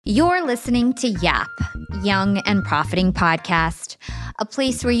You're listening to YAP, Young and Profiting Podcast, a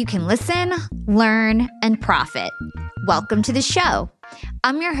place where you can listen, learn, and profit. Welcome to the show.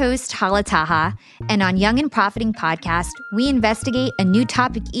 I'm your host, Hala Taha, and on Young and Profiting Podcast, we investigate a new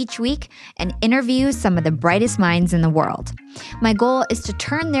topic each week and interview some of the brightest minds in the world. My goal is to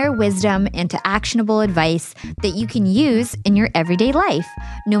turn their wisdom into actionable advice that you can use in your everyday life,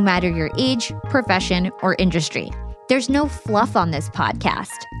 no matter your age, profession, or industry. There's no fluff on this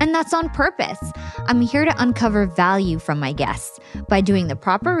podcast, and that's on purpose. I'm here to uncover value from my guests by doing the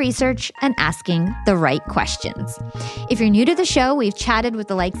proper research and asking the right questions. If you're new to the show, we've chatted with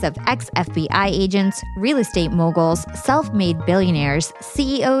the likes of ex-FBI agents, real estate moguls, self-made billionaires,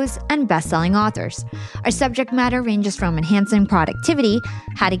 CEOs, and best-selling authors. Our subject matter ranges from enhancing productivity,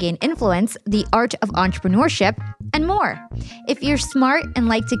 how to gain influence, the art of entrepreneurship, and more. If you're smart and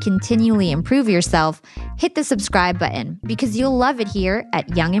like to continually improve yourself, hit the subscribe button because you'll love it here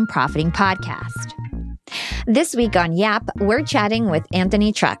at Young and Profiting Podcast. This week on YAP, we're chatting with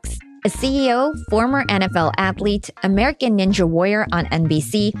Anthony Trucks, a CEO, former NFL athlete, American Ninja Warrior on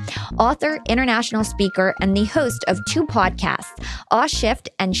NBC, author, international speaker, and the host of two podcasts, Awe Shift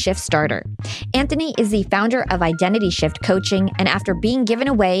and Shift Starter. Anthony is the founder of Identity Shift Coaching, and after being given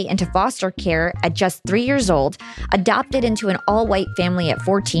away into foster care at just 3 years old, adopted into an all-white family at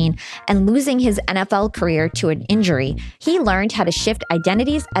 14, and losing his NFL career to an injury, he learned how to shift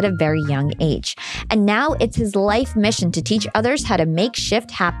identities at a very young age. And now it's his life mission to teach others how to make shift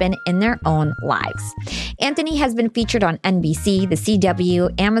happen in their own lives. Anthony has been featured on NBC, The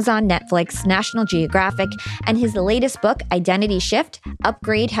CW, Amazon, Netflix, National Geographic, and his latest book, Identity Shift,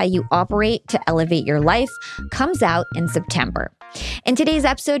 Upgrade How You Operate to Elevate Your Life, comes out in September. In today's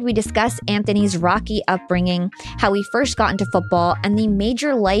episode, we discuss Anthony's rocky upbringing, how he first got into football, and the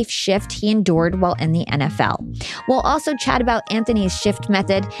major life shift he endured while in the NFL. We'll also chat about Anthony's shift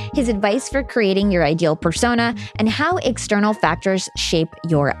method, his advice for creating your ideal persona, and how external factors shape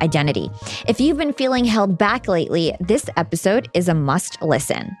your identity. If you've been feeling held back lately, this episode is a must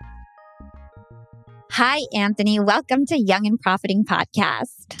listen. Hi, Anthony. Welcome to Young and Profiting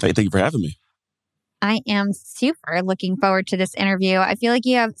Podcast. Hey, thank you for having me. I am super looking forward to this interview. I feel like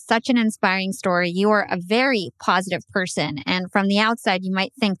you have such an inspiring story. You are a very positive person. And from the outside, you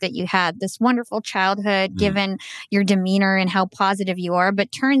might think that you had this wonderful childhood given your demeanor and how positive you are.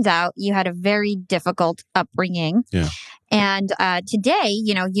 But turns out you had a very difficult upbringing. Yeah. And today,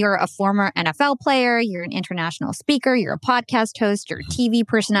 you're a former NFL player, you're an international speaker, you're a podcast host, you're a TV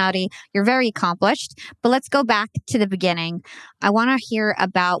personality, you're very accomplished. But let's go back to the beginning. I want to hear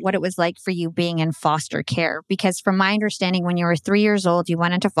about what it was like for you being in foster care, because from my understanding, when you were 3 years old, you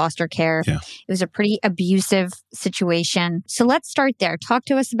went into foster care. Yeah. It was a pretty abusive situation. So let's start there. Talk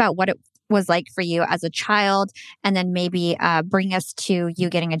to us about what it was like for you as a child, and then maybe bring us to you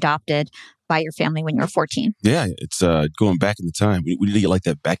getting adopted by your family when you were 14. Yeah, it's going back in the time. We need to get like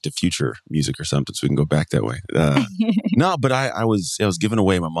that Back to Future music or something so we can go back that way. No, but I was given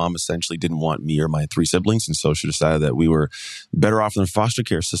away. My mom essentially didn't want me or my 3 siblings. And so she decided that we were better off in the foster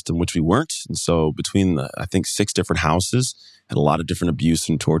care system, which we weren't. And so between, I think, 6 different houses, had a lot of different abuse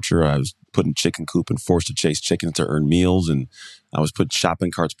and torture. I was put in chicken coop and forced to chase chickens to earn meals. And I was put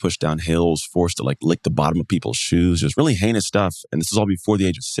shopping carts pushed down hills, forced to lick the bottom of people's shoes. Just really heinous stuff. And this is all before the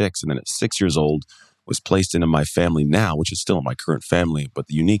age of 6. And then at 6 years old, was placed into my family now, which is still my current family. But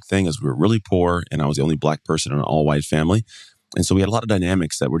the unique thing is we were really poor and I was the only Black person in an all-white family. And so we had a lot of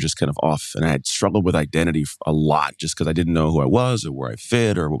dynamics that were just kind of off. And I had struggled with identity a lot just because I didn't know who I was or where I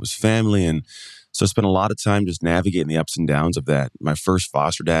fit or what was family. And so I spent a lot of time just navigating the ups and downs of that. My first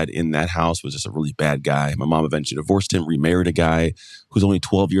foster dad in that house was just a really bad guy. My mom eventually divorced him, remarried a guy who's only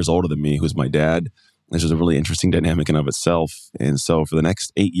 12 years older than me, who's my dad. This was a really interesting dynamic in of itself. And so for the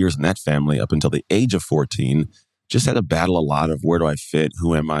next 8 years in that family, up until the age of 14, just had to battle a lot of where do I fit?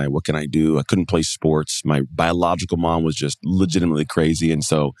 Who am I? What can I do? I couldn't play sports. My biological mom was just legitimately crazy. And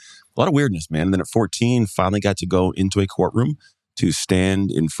so a lot of weirdness, man. And then at 14, finally got to go into a courtroom to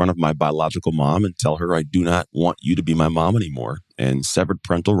stand in front of my biological mom and tell her I do not want you to be my mom anymore, and severed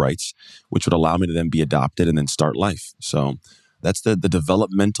parental rights, which would allow me to then be adopted and then start life. So that's the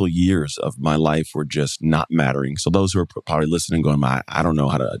developmental years of my life were just not mattering. So those who are probably listening going, I don't know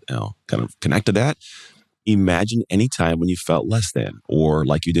how to kind of connect to that. Imagine any time when you felt less than, or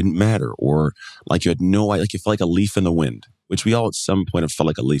like you didn't matter, or like you had no idea, like you felt like a leaf in the wind, which we all at some point have felt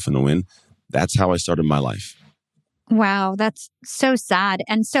like a leaf in the wind. That's how I started my life. Wow, that's so sad.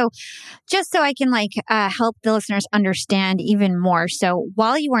 And so just so I can help the listeners understand even more. So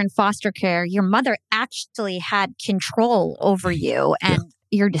while you were in foster care, your mother actually had control over you and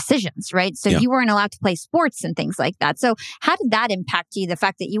your decisions, right? So you weren't allowed to play sports and things like that. So how did that impact you, the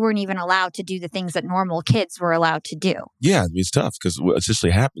fact that you weren't even allowed to do the things that normal kids were allowed to do? Yeah, I mean, it's tough because what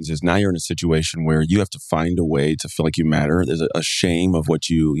essentially happens is now you're in a situation where you have to find a way to feel like you matter. There's a shame of what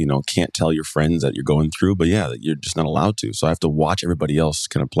you can't tell your friends that you're going through, but yeah, you're just not allowed to. So I have to watch everybody else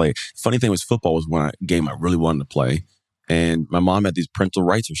kind of play. Funny thing was football was one game I really wanted to play. And my mom had these parental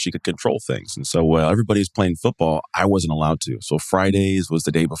rights where she could control things. And so while everybody was playing football, I wasn't allowed to. So Fridays was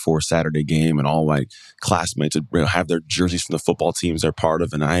the day before Saturday game, and all my classmates would have their jerseys from the football teams they're part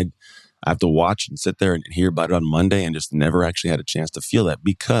of. And I have to watch and sit there and hear about it on Monday, and just never actually had a chance to feel that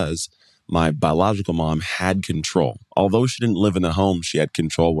because my biological mom had control. Although she didn't live in the home, she had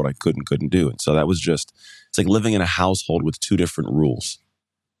control what I could and couldn't do. And so that was it's like living in a household with two different rules.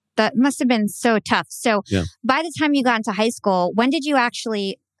 That must have been so tough. So by the time you got into high school, when did you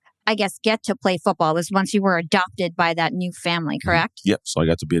actually, I guess, get to play football? It was once you were adopted by that new family, correct? Yep. So I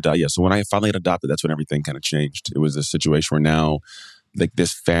got to be adopted. Yeah. So when I finally got adopted, that's when everything kind of changed. It was a situation where now like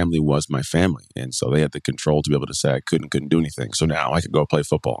this family was my family. And so they had the control to be able to say I couldn't do anything. So now I could go play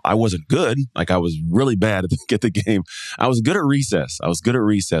football. I wasn't good. Like I was really bad at the game. I was good at recess.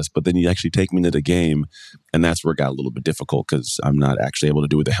 But then you actually take me to the game. And that's where it got a little bit difficult because I'm not actually able to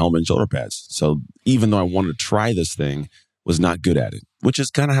do it with the helmet and shoulder pads. So even though I wanted to try this thing, was not good at it, which is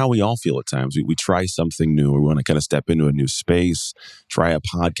kind of how we all feel at times. We try something new. We want to kind of step into a new space, try a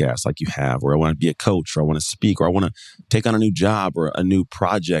podcast like you have, or I want to be a coach, or I want to speak, or I want to take on a new job or a new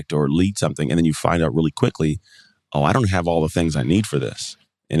project or lead something. And then you find out really quickly, oh, I don't have all the things I need for this.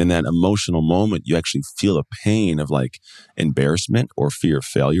 And in that emotional moment, you actually feel the pain of like embarrassment or fear of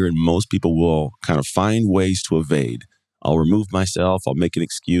failure. And most people will kind of find ways to evade. I'll remove myself, I'll make an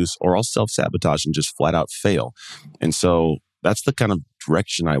excuse, or I'll self-sabotage and just flat out fail. And so that's the kind of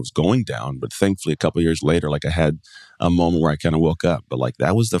direction I was going down. But thankfully, a couple of years later, like I had a moment where I kind of woke up. But like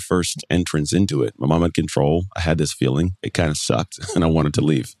that was the first entrance into it. My mom had control. I had this feeling. It kind of sucked and I wanted to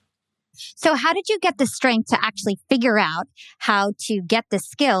leave. So how did you get the strength to actually figure out how to get the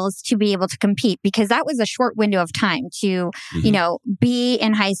skills to be able to compete? Because that was a short window of time to, be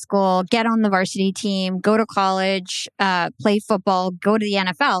in high school, get on the varsity team, go to college, play football, go to the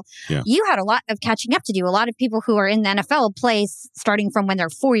NFL. Yeah. You had a lot of catching up to do. A lot of people who are in the NFL play starting from when they're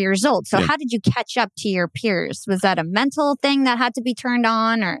 4 years old. So how did you catch up to your peers? Was that a mental thing that had to be turned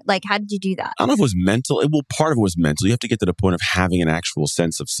on, or like, how did you do that? I don't know if it was mental. Part of it was mental. You have to get to the point of having an actual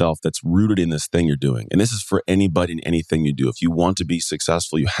sense of self that's rooted in this thing you're doing. And this is for anybody and anything you do. If you want to be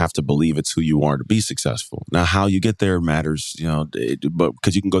successful, you have to believe it's who you are to be successful. Now, how you get there matters, but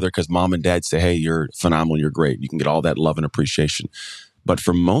because you can go there because mom and dad say, hey, you're phenomenal, you're great. You can get all that love and appreciation. But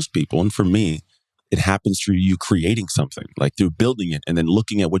for most people, and for me, it happens through you creating something, like through building it and then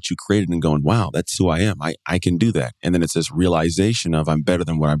looking at what you created and going, wow, that's who I am. I can do that. And then it's this realization of I'm better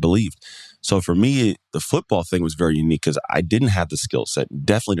than what I believed. So for me, the football thing was very unique because I didn't have the skill set,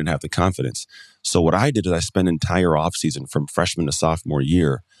 definitely didn't have the confidence. So what I did is I spent an entire offseason from freshman to sophomore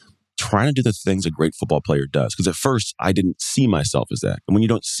year trying to do the things a great football player does. Because at first, I didn't see myself as that. And when you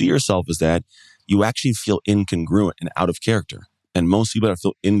don't see yourself as that, you actually feel incongruent and out of character. And most people that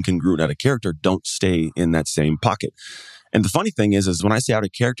feel incongruent out of character don't stay in that same pocket. And the funny thing is when I say out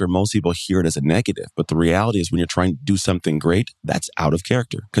of character, most people hear it as a negative. But the reality is when you're trying to do something great, that's out of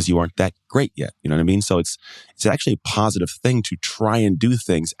character because you aren't that great yet. You know what I mean? So it's actually a positive thing to try and do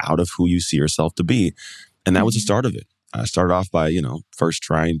things out of who you see yourself to be. And that was the start of it. I started off by, first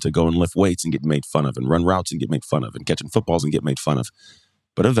trying to go and lift weights and get made fun of and run routes and get made fun of and catching footballs and get made fun of.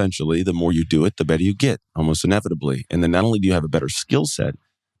 But eventually, the more you do it, the better you get, almost inevitably. And then not only do you have a better skill set,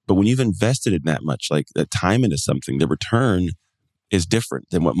 but when you've invested in that much, like the time into something, the return is different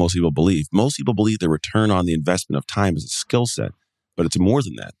than what most people believe. Most people believe the return on the investment of time is a skill set, but it's more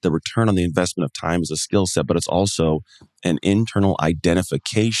than that. The return on the investment of time is a skill set, but it's also an internal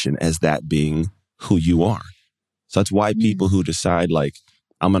identification as that being who you are. So that's why people who decide like,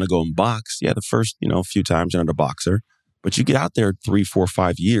 I'm going to go and box, the first, few times you're not a boxer. But you get out there 3, 4,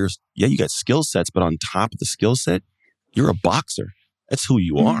 5 years, you got skill sets, but on top of the skill set, you're a boxer. That's who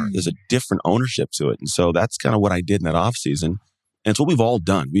you are. There's a different ownership to it. And so that's kind of what I did in that off season. And it's what we've all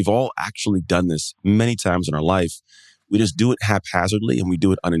done. We've all actually done this many times in our life. We just do it haphazardly and we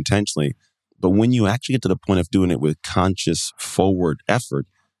do it unintentionally. But when you actually get to the point of doing it with conscious forward effort,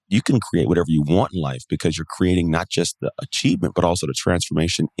 you can create whatever you want in life because you're creating not just the achievement, but also the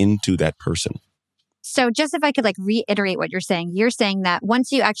transformation into that person. So just if I could reiterate what you're saying that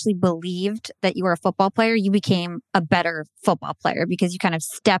once you actually believed that you were a football player, you became a better football player because you kind of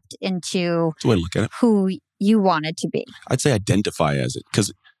stepped into that's the way to look at it. Who you wanted to be. I'd say identify as it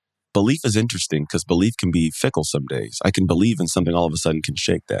because belief is interesting because belief can be fickle some days. I can believe in something, all of a sudden can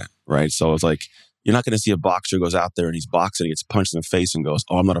shake that, right? So it's like, you're not going to see a boxer goes out there and he's boxing, he gets punched in the face and goes,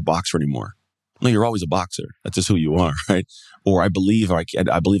 oh, I'm not a boxer anymore. No, you're always a boxer. That's just who you are, right? Or I believe I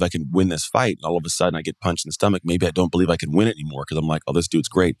can win this fight. And all of a sudden I get punched in the stomach. Maybe I don't believe I can win it anymore because I'm like, oh, this dude's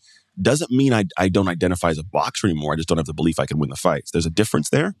great. Doesn't mean I don't identify as a boxer anymore. I just don't have the belief I can win the fights. There's a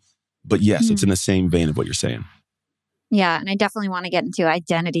difference there. But yes, it's in the same vein of what you're saying. Yeah. And I definitely want to get into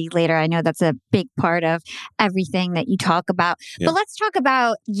identity later. I know that's a big part of everything that you talk about. Yeah. But let's talk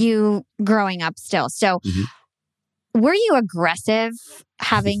about you growing up still. So were you aggressive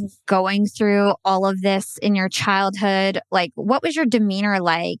going through all of this in your childhood? Like, what was your demeanor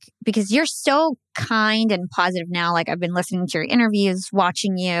like? Because you're so kind and positive now. Like, I've been listening to your interviews,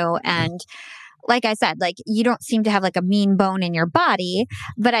 watching you, and like I said, like, you don't seem to have like a mean bone in your body,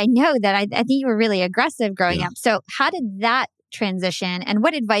 but I know that I think you were really aggressive growing up. So how did that transition, and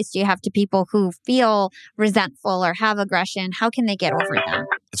what advice do you have to people who feel resentful or have aggression? How can they get over that?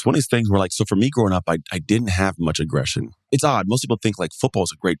 It's one of these things where, like, so for me growing up, I didn't have much aggression. It's odd. Most people think like football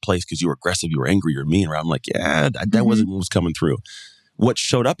is a great place because you were aggressive, you were angry, you're mean. I'm like, yeah, that wasn't what was coming through. What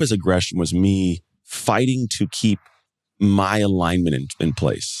showed up as aggression was me fighting to keep my alignment in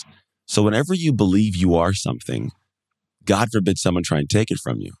place. So whenever you believe you are something, God forbid someone try and take it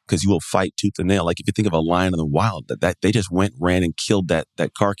from you, because you will fight tooth and nail. Like if you think of a lion in the wild, that they just ran and killed that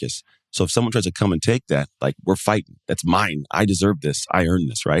carcass. So if someone tries to come and take that, like, we're fighting. That's mine. I deserve this. I earned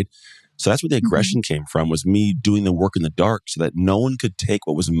this, right? So that's where the aggression came from, was me doing the work in the dark so that no one could take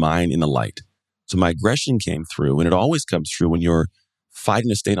what was mine in the light. So my aggression came through, and it always comes through when you're fighting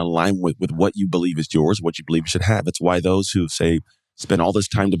to stay in alignment with what you believe is yours, what you believe you should have. It's why those who say, spend all this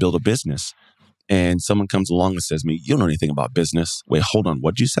time to build a business, and someone comes along and says to me, you don't know anything about business. Wait, hold on.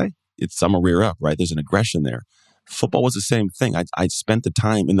 What'd you say? I'm a rear up, right? There's an aggression there. Football was the same thing. I spent the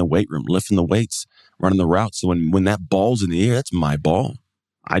time in the weight room, lifting the weights, running the routes. So when that ball's in the air, that's my ball.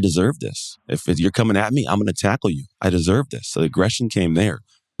 I deserve this. If you're coming at me, I'm going to tackle you. I deserve this. So the aggression came there.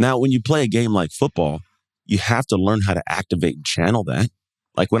 Now, when you play a game like football, you have to learn how to activate and channel that.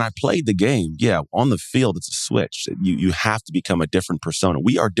 Like when I played the game, on the field, it's a switch. You have to become a different persona.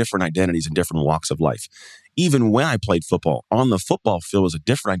 We are different identities in different walks of life. Even when I played football, on the football field was a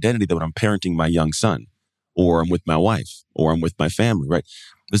different identity than when I'm parenting my young son, or I'm with my wife, or I'm with my family, right?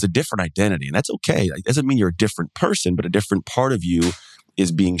 There's a different identity, and that's okay. It doesn't mean you're a different person, but a different part of you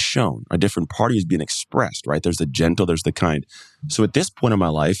is being shown. A different part of you is being expressed, right? There's the gentle, there's the kind. So at this point in my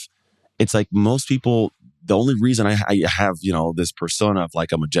life, it's like most people, the only reason I have, this persona of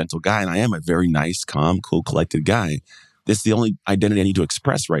like I'm a gentle guy, and I am a very nice, calm, cool, collected guy. This is the only identity I need to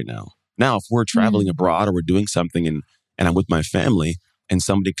express right now. Now, if we're traveling abroad or we're doing something and I'm with my family and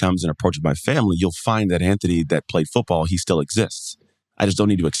somebody comes and approaches my family, you'll find that Anthony that played football, he still exists. I just don't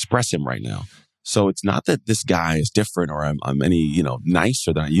need to express him right now. So it's not that this guy is different or I'm any,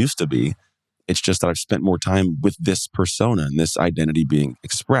 nicer than I used to be. It's just that I've spent more time with this persona and this identity being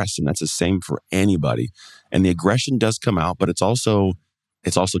expressed. And that's the same for anybody. And the aggression does come out, but it's also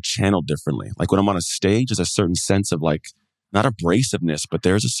channeled differently. Like when I'm on a stage, there's a certain sense of like, not abrasiveness, but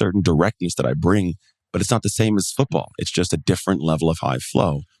there's a certain directness that I bring, but it's not the same as football. It's just a different level of high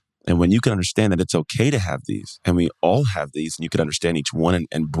flow. And when you can understand that it's okay to have these, and we all have these, and you can understand each one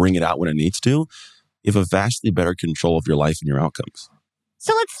and bring it out when it needs to, you have a vastly better control of your life and your outcomes.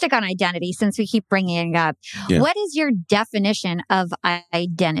 So let's stick on identity since we keep bringing it up. Yeah. What is your definition of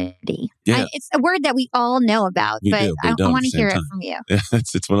identity? Yeah. It's a word that we all know about, but I want to hear it from you.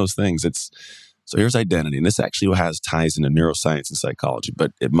 It's one of those things. So here's identity. And this actually has ties into neuroscience and psychology.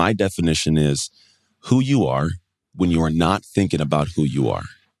 But my definition is who you are when you are not thinking about who you are.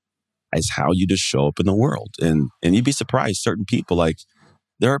 Is how you just show up in the world. And you'd be surprised, certain people, like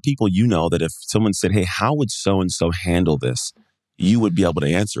there are people that if someone said, hey, how would so-and-so handle this? You would be able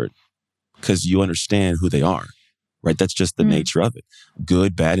to answer it because you understand who they are, right? That's just the nature of it.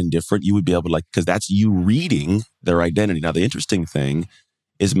 Good, bad, indifferent. You would be able to because that's you reading their identity. Now, the interesting thing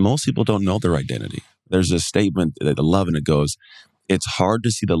is most people don't know their identity. There's a statement that I love and it goes, it's hard to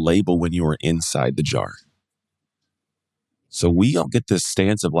see the label when you are inside the jar. So we all get this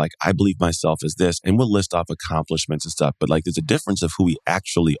stance of like, I believe myself as this, and we'll list off accomplishments and stuff, but like there's a difference of who we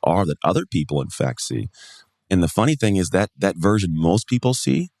actually are that other people in fact see. And the funny thing is that version most people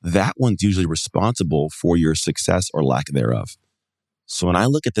see, that one's usually responsible for your success or lack thereof. So when I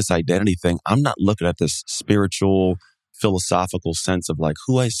look at this identity thing, I'm not looking at this spiritual, philosophical sense of like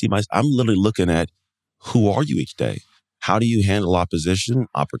who I see myself. I'm literally looking at who are you each day? How do you handle opposition,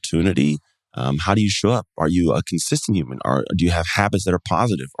 opportunity? How do you show up? Are you a consistent human? Do you have habits that are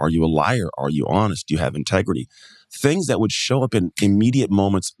positive? Are you a liar? Are you honest? Do you have integrity? Things that would show up in immediate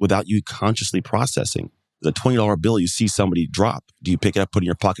moments without you consciously processing. The $20 bill you see somebody drop. Do you pick it up, put it in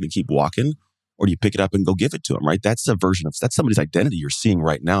your pocket and keep walking? Or do you pick it up and go give it to them, right? That's that's somebody's identity you're seeing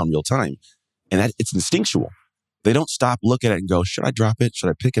right now in real time. And it's instinctual. They don't stop, look at it and go, should I drop it? Should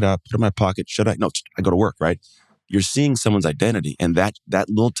I pick it up? Put it in my pocket? No, I go to work, right? You're seeing someone's identity. And that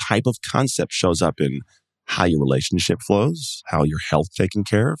little type of concept shows up in how your relationship flows, how your health taken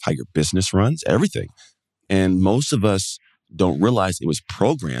care of, how your business runs, everything. And most of us don't realize it was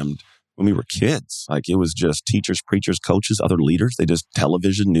programmed when we were kids. Like it was just teachers, preachers, coaches, other leaders. They just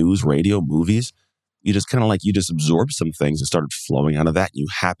television, news, radio, movies. You just kind of you just absorbed some things and started flowing out of that. You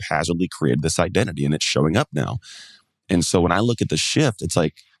haphazardly created this identity and it's showing up now. And so when I look at the shift, it's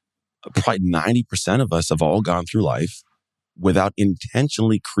like probably 90% of us have all gone through life without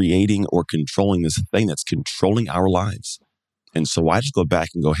intentionally creating or controlling this thing that's controlling our lives. And so I just go back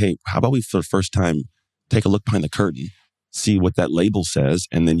and go, hey, how about we, for the first time, take a look behind the curtain, see what that label says,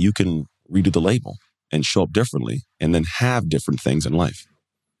 and then you can redo the label and show up differently and then have different things in life.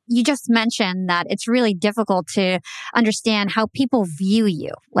 You just mentioned that it's really difficult to understand how people view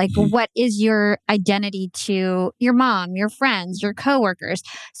you. Like, what is your identity to your mom, your friends, your coworkers?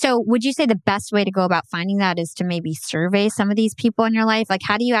 So would you say the best way to go about finding that is to maybe survey some of these people in your life? Like,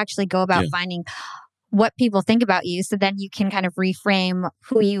 how do you actually go about finding what people think about you so then you can kind of reframe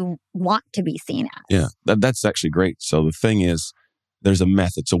who you want to be seen as? Yeah, that's actually great. So the thing is, there's a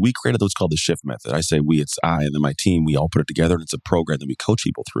method. So we created what's called the SHIFT method. I say we, it's I, and then my team, we all put it together, and it's a program that we coach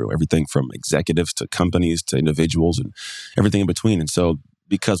people through, everything from executives to companies to individuals and everything in between. And so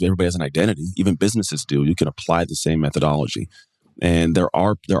because everybody has an identity, even businesses do, you can apply the same methodology. And there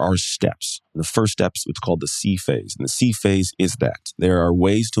are steps. The first step is what's called the C phase. And the C phase is that there are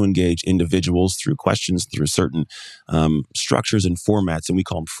ways to engage individuals through questions, through certain structures and formats, and we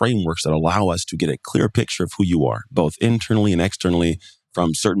call them frameworks that allow us to get a clear picture of who you are, both internally and externally,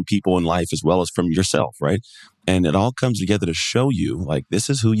 from certain people in life as well as from yourself, right? And it all comes together to show you, like, this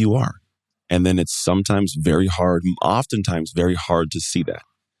is who you are. And then it's sometimes very hard, oftentimes very hard to see that.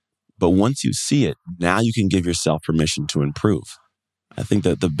 But once you see it, now you can give yourself permission to improve. I think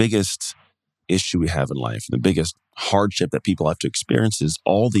that the biggest issue we have in life, the biggest hardship that people have to experience is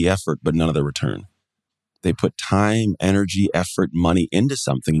all the effort, but none of the return. They put time, energy, effort, money into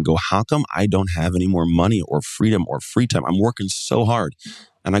something and go, how come I don't have any more money or freedom or free time? I'm working so hard.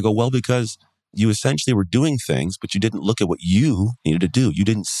 And I go, well, because you essentially were doing things, but you didn't look at what you needed to do. You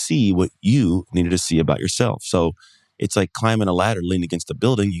didn't see what you needed to see about yourself. So it's like climbing a ladder, leaning against a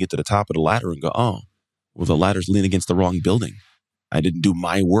building. You get to the top of the ladder and go, oh, well, the ladder's leaning against the wrong building. I didn't do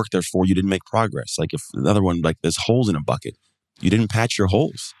my work, therefore you didn't make progress. Like if another one, like there's holes in a bucket, you didn't patch your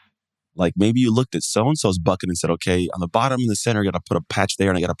holes. Like maybe you looked at so-and-so's bucket and said, okay, on the bottom and the center, I got to put a patch there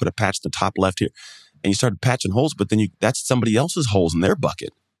and I got to put a patch in the top left here. And you started patching holes, but then that's somebody else's holes in their bucket.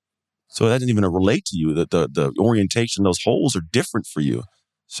 So that doesn't even relate to you. The orientation, those holes are different for you.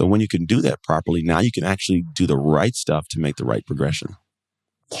 So when you can do that properly, now you can actually do the right stuff to make the right progression.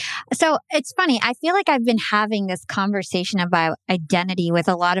 So it's funny. I feel like I've been having this conversation about identity with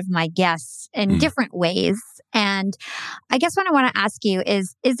a lot of my guests in different ways. And I guess what I want to ask you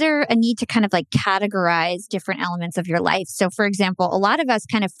is there a need to kind of like categorize different elements of your life? So for example, a lot of us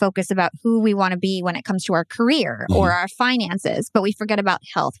kind of focus about who we want to be when it comes to our career or our finances, but we forget about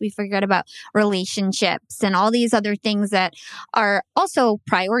health. We forget about relationships and all these other things that are also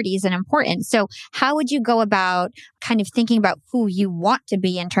priorities and important. So how would you go about kind of thinking about who you want to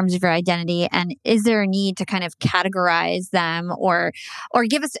be in terms of your identity? And is there a need to kind of categorize them or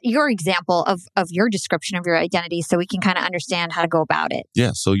give us your example of your description of your identity so we can kind of understand how to go about it?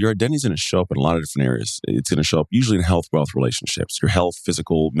 Yeah. So your identity is going to show up in a lot of different areas. It's going to show up usually in health, wealth, relationships, your health,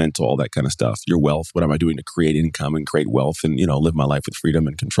 physical, mental, all that kind of stuff. Your wealth. What am I doing to create income and create wealth and, live my life with freedom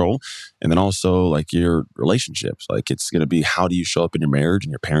and control? And then also like your relationships, like it's going to be, how do you show up in your marriage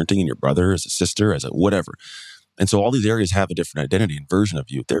and your parenting and your brother as a sister, as a whatever. And so all these areas have a different identity and version of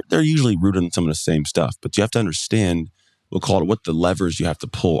you. They're usually rooted in some of the same stuff, but you have to understand, we'll call it what the levers you have to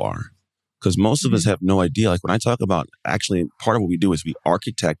pull are. Because most of us have no idea. Like when I talk about, actually, part of what we do is we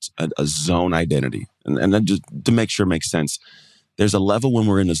architect a zone identity. And then just to make sure it makes sense, there's a level when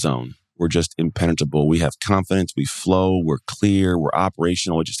we're in a zone. We're just impenetrable. We have confidence. We flow. We're clear. We're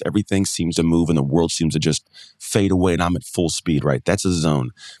operational. Just everything seems to move and the world seems to just fade away and I'm at full speed, right? That's a zone.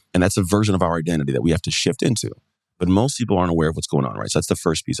 And that's a version of our identity that we have to shift into. But most people aren't aware of what's going on, right? So that's the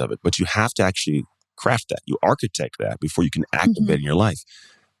first piece of it. But you have to actually craft that. You architect that before you can activate in your life.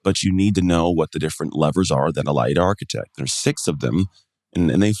 But you need to know what the different levers are that allow you to architect. There's 6 of them. And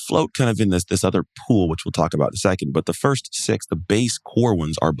they float kind of in this other pool, which we'll talk about in a second. But the first 6, the base core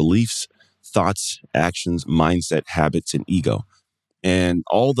ones, are beliefs, thoughts, actions, mindset, habits, and ego. And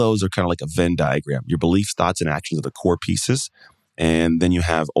all those are kind of like a Venn diagram. Your beliefs, thoughts, and actions are the core pieces. And then you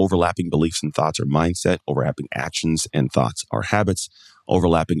have overlapping beliefs and thoughts or mindset, overlapping actions and thoughts are habits,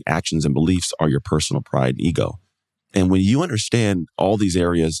 overlapping actions and beliefs are your personal pride and ego. And when you understand all these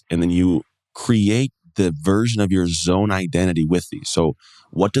areas and then you create the version of your zone identity with these. So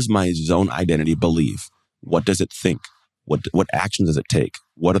what does my zone identity believe? What does it think? What actions does it take?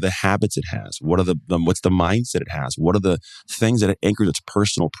 What are the habits it has? What's the mindset it has? What are the things that it anchors its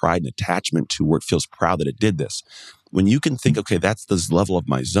personal pride and attachment to, where it feels proud that it did this? When you can think, okay, that's this level of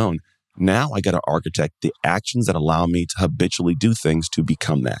my zone. Now I got to architect the actions that allow me to habitually do things to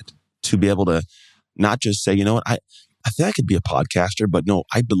become that, to be able to not just say, you know what, I think I could be a podcaster, but no,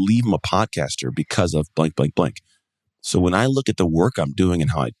 I believe I'm a podcaster because of blank, blank, blank. So when I look at the work I'm doing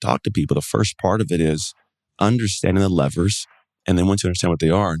and how I talk to people, the first part of it is understanding the levers. And then once you understand what they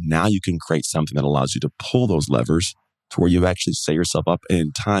are, now you can create something that allows you to pull those levers to where you actually set yourself up, and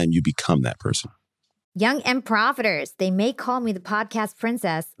in time you become that person. Young and Profiters, they may call me the podcast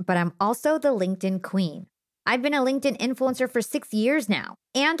princess, but I'm also the LinkedIn queen. I've been a LinkedIn influencer for 6 years now,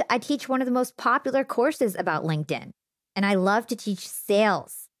 and I teach one of the most popular courses about LinkedIn. And I love to teach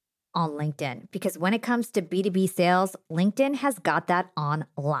sales on LinkedIn because when it comes to B2B sales, LinkedIn has got that on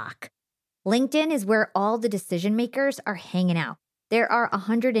lock. LinkedIn is where all the decision makers are hanging out. There are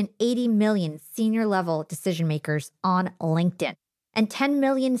 180 million senior level decision makers on LinkedIn and 10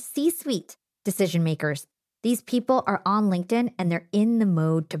 million C-suite decision makers. These people are on LinkedIn and they're in the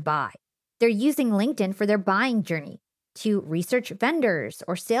mode to buy. They're using LinkedIn for their buying journey, to research vendors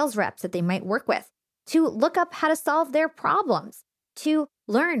or sales reps that they might work with, to look up how to solve their problems, to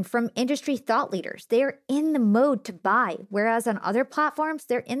learn from industry thought leaders. They are in the mode to buy, whereas on other platforms,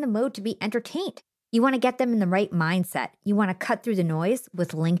 they're in the mode to be entertained. You want to get them in the right mindset. You want to cut through the noise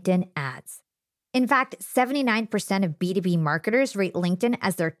with LinkedIn ads. In fact, 79% of B2B marketers rate LinkedIn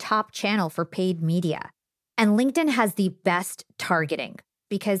as their top channel for paid media. And LinkedIn has the best targeting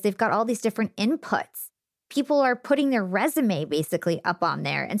because they've got all these different inputs. People are putting their resume basically up on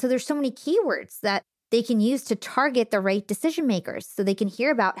there. And so there's so many keywords that they can use to target the right decision makers so they can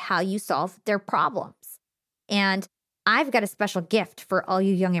hear about how you solve their problems. And I've got a special gift for all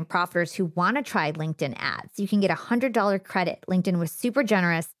you young and profiters who want to try LinkedIn ads. You can get a $100 credit. LinkedIn was super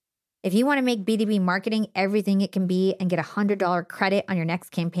generous. If you want to make B2B marketing everything it can be and get a $100 credit on your next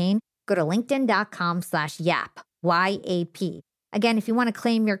campaign, go to linkedin.com/yap, Y-A-P. Again, if you want to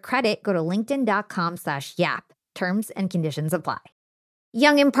claim your credit, go to linkedin.com/yap. Terms and conditions apply.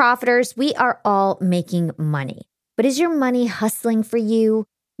 Young and profiters, we are all making money. But is your money hustling for you?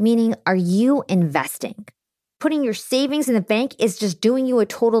 Meaning, are you investing? Putting your savings in the bank is just doing you a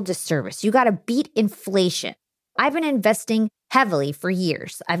total disservice. You got to beat inflation. I've been investing heavily for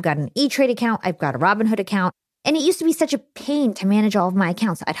years. I've got an E-Trade account. I've got a Robinhood account. And it used to be such a pain to manage all of my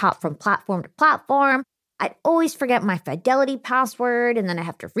accounts. I'd hop from platform to platform. I'd always forget my Fidelity password, and then I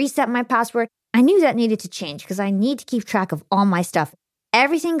have to reset my password. I knew that needed to change because I need to keep track of all my stuff.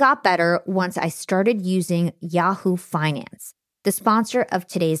 Everything got better once I started using Yahoo Finance, the sponsor of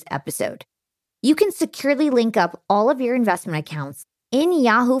today's episode. You can securely link up all of your investment accounts in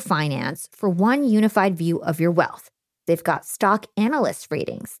Yahoo Finance for one unified view of your wealth. They've got stock analyst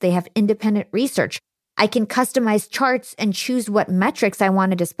ratings. They have independent research. I can customize charts and choose what metrics I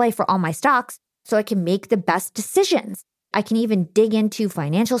want to display for all my stocks so I can make the best decisions. I can even dig into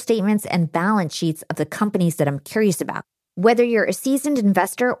financial statements and balance sheets of the companies that I'm curious about. Whether you're a seasoned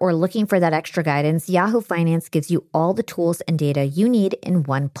investor or looking for that extra guidance, Yahoo Finance gives you all the tools and data you need in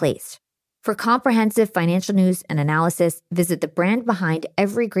one place. For comprehensive financial news and analysis, visit the brand behind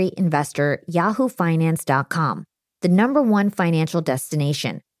every great investor, yahoofinance.com, the #1 financial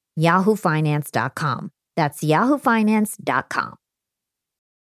destination, yahoofinance.com. That's yahoofinance.com.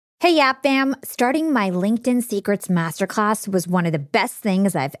 Hey, Yap Fam, starting my LinkedIn Secrets Masterclass was one of the best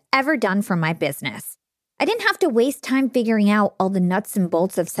things I've ever done for my business. I didn't have to waste time figuring out all the nuts and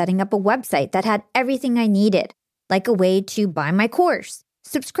bolts of setting up a website that had everything I needed, like a way to buy my course,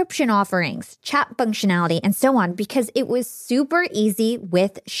 subscription offerings, chat functionality, and so on, because it was super easy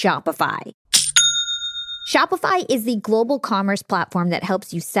with Shopify. Shopify is the global commerce platform that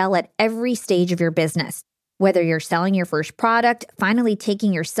helps you sell at every stage of your business. Whether you're selling your first product, finally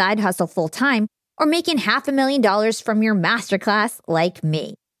taking your side hustle full-time, or making $500,000 from your masterclass like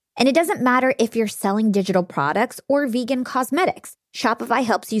me. And it doesn't matter if you're selling digital products or vegan cosmetics. Shopify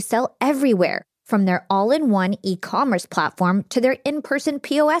helps you sell everywhere, from their all-in-one e-commerce platform to their in-person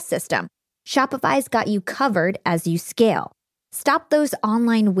POS system. Shopify's got you covered as you scale. Stop those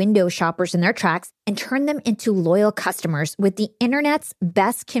online window shoppers in their tracks and turn them into loyal customers with the internet's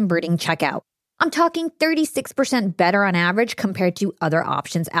best converting checkout. I'm talking 36% better on average compared to other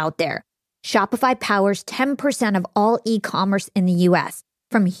options out there. Shopify powers 10% of all e-commerce in the US,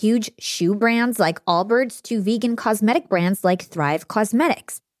 from huge shoe brands like Allbirds to vegan cosmetic brands like Thrive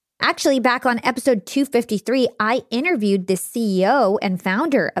Cosmetics. Actually, back on episode 253, I interviewed the CEO and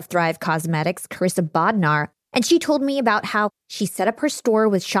founder of Thrive Cosmetics, Carissa Bodnar, and she told me about how she set up her store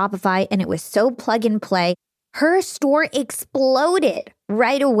with Shopify and it was so plug and play. Her store exploded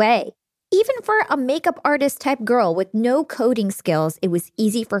right away. Even for a makeup artist type girl with no coding skills, it was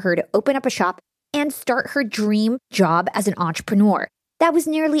easy for her to open up a shop and start her dream job as an entrepreneur. That was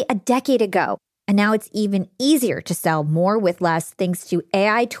nearly a decade ago. And now it's even easier to sell more with less thanks to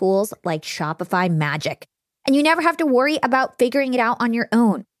AI tools like Shopify Magic. And you never have to worry about figuring it out on your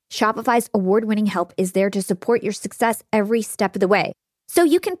own. Shopify's award-winning help is there to support your success every step of the way. So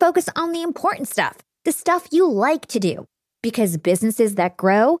you can focus on the important stuff, the stuff you like to do. Because businesses that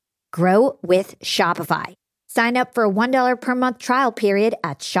grow with Shopify. Sign up for a $1 per month trial period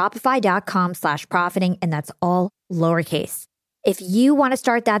at shopify.com/profiting, and that's all lowercase. If you want to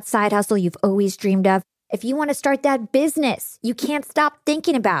start that side hustle you've always dreamed of, if you want to start that business you can't stop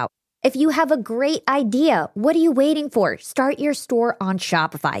thinking about, if you have a great idea, what are you waiting for? Start your store on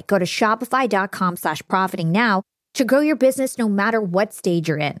Shopify. Go to shopify.com/profiting now to grow your business no matter what stage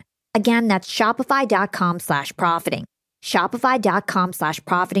you're in. Again, that's shopify.com/profiting.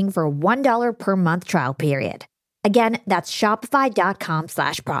 Shopify.com/profiting for a $1 per month trial period. Again, that's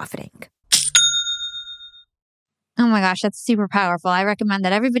shopify.com/profiting. Oh my gosh, that's super powerful. I recommend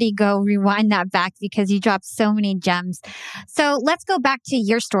that everybody go rewind that back because you dropped so many gems. So let's go back to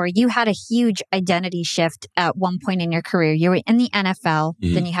your story. You had a huge identity shift at one point in your career. You were in the NFL,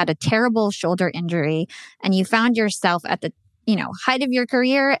 then you had a terrible shoulder injury, and you found yourself at the height of your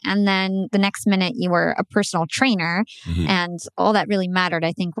career. And then the next minute you were a personal trainer, and all that really mattered,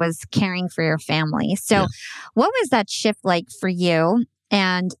 I think, was caring for your family. So what was that shift like for you?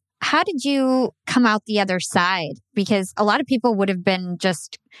 And how did you come out the other side? Because a lot of people would have been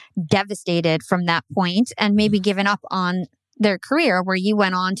just devastated from that point and maybe given up on their career, where you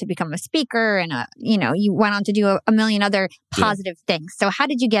went on to become a speaker and you went on to do a million other positive things. So how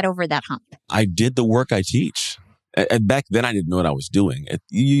did you get over that hump? I did the work I teach. And back then, I didn't know what I was doing.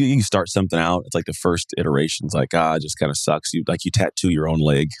 You start something out. It's like the first iteration's like, it just kind of sucks. You tattoo your own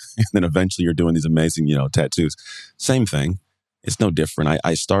leg, and then eventually you're doing these amazing, tattoos. Same thing. It's no different.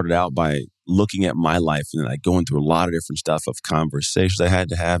 I started out by looking at my life and like going through a lot of different stuff of conversations I had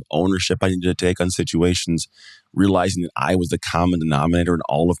to have, ownership I needed to take on situations, realizing that I was the common denominator in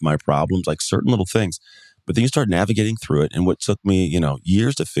all of my problems, like certain little things. But then you start navigating through it. And what took me,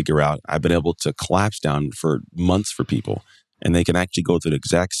 years to figure out, I've been able to collapse down for months for people. And they can actually go through the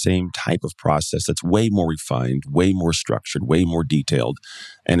exact same type of process that's way more refined, way more structured, way more detailed.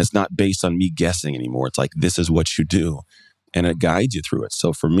 And it's not based on me guessing anymore. It's like, this is what you do. And it guides you through it.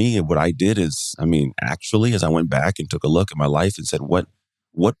 So for me, what I did is, actually, as I went back and took a look at my life and said, what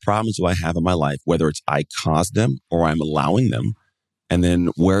problems do I have in my life, whether it's I caused them or I'm allowing them? And then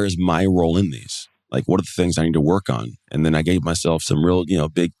where is my role in these? Like, what are the things I need to work on? And then I gave myself some real,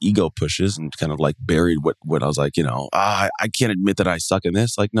 big ego pushes and kind of like buried what I was like, I can't admit that I suck in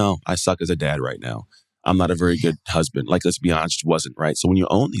this. Like, no, I suck as a dad right now. I'm not a very good husband. Like, let's be honest, wasn't, right? So when you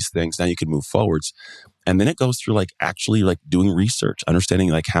own these things, now you can move forwards. And then it goes through like actually like doing research,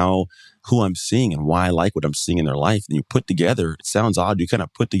 understanding like who I'm seeing and why I like what I'm seeing in their life. And you put together, it sounds odd, you kind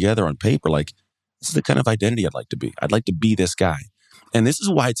of put together on paper, like, this is the kind of identity I'd like to be. I'd like to be this guy. And this is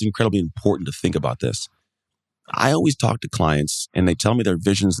why it's incredibly important to think about this. I always talk to clients and they tell me their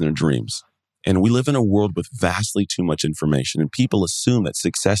visions and their dreams. And we live in a world with vastly too much information, and people assume that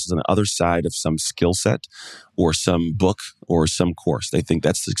success is on the other side of some skill set or some book or some course. They think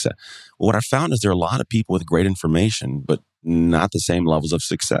that's success. Well, what I found is there are a lot of people with great information, but not the same levels of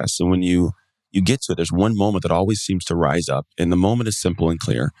success. And when you get to it, there's one moment that always seems to rise up, and the moment is simple and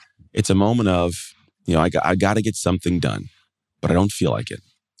clear. It's a moment of, I got to get something done, but I don't feel like it.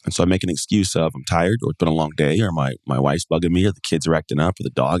 And so I make an excuse of I'm tired, or it's been a long day, or my wife's bugging me, or the kids are acting up, or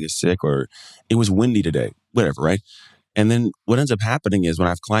the dog is sick, or it was windy today, whatever, right? And then what ends up happening is when I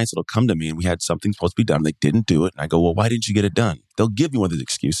have clients that'll come to me and we had something supposed to be done, they didn't do it. And I go, well, why didn't you get it done? They'll give me one of these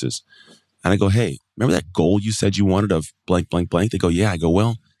excuses. And I go, hey, remember that goal you said you wanted of blank, blank, blank? They go, yeah. I go,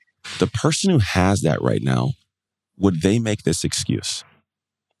 well, the person who has that right now, would they make this excuse?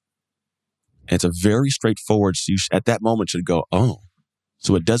 And it's a very straightforward, so you at that moment should go, oh,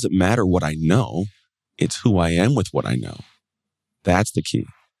 so it doesn't matter what I know, it's who I am with what I know. That's the key.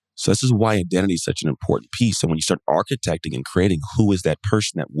 So this is why identity is such an important piece. And when you start architecting and creating who is that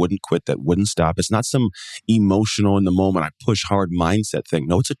person that wouldn't quit, that wouldn't stop, it's not some emotional in the moment, I push hard mindset thing.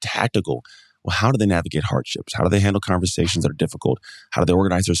 No, it's a tactical. Well, how do they navigate hardships? How do they handle conversations that are difficult? How do they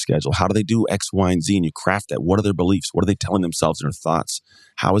organize their schedule? How do they do X, Y, and Z? And you craft that. What are their beliefs? What are they telling themselves in their thoughts?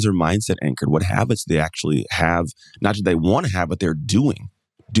 How is their mindset anchored? What habits do they actually have? Not that they want to have, but they're doing.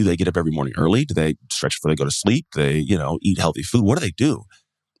 Do they get up every morning early? Do they stretch before they go to sleep? Do they, eat healthy food? What do they do?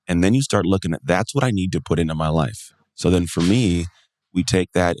 And then you start looking at, that's what I need to put into my life. So then for me, we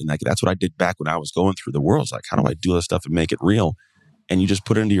take that and that's what I did back when I was going through the world. It's like, how do I do this stuff and make it real? And you just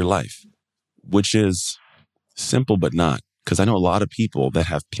put it into your life, which is simple, but not. Because I know a lot of people that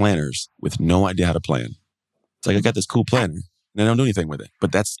have planners with no idea how to plan. It's like, I got this cool planner and I don't do anything with it.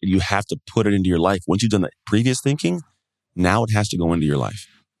 But you have to put it into your life. Once you've done the previous thinking, now it has to go into your life.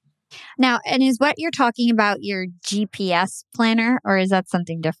 Now, and is what you're talking about your GPS planner, or is that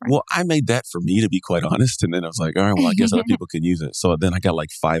something different? Well, I made that for me, to be quite honest. And then I was like, all right, well, I guess other people can use it. So then I got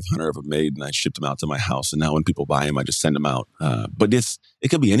like 500 of them made and I shipped them out to my house. And now when people buy them, I just send them out. But it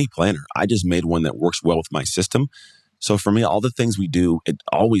could be any planner. I just made one that works well with my system. So for me, all the things we do, it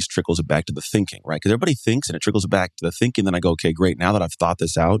always trickles it back to the thinking, right? Because everybody thinks and it trickles it back to the thinking. Then I go, okay, great. Now that I've thought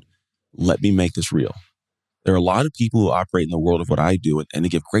this out, let me make this real. There are a lot of people who operate in the world of what I do, and they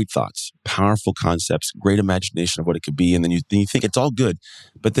give great thoughts, powerful concepts, great imagination of what it could be. And then you think it's all good,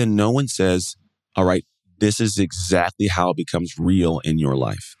 but then no one says, all right, this is exactly how it becomes real in your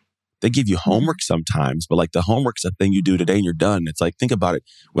life. They give you homework sometimes, but like the homework's a thing you do today and you're done. It's like, think about it.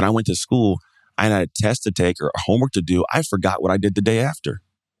 When I went to school, I had a test to take or a homework to do. I forgot what I did the day after.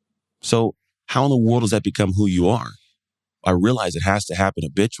 So how in the world does that become who you are? I realize it has to happen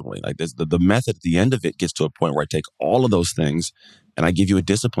habitually. Like the method at the end of it gets to a point where I take all of those things and I give you a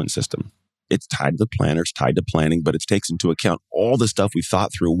discipline system. It's tied to the planner, it's tied to planning, but it takes into account all the stuff we thought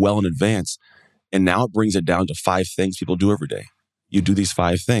through well in advance. And now it brings it down to 5 things people do every day. You do these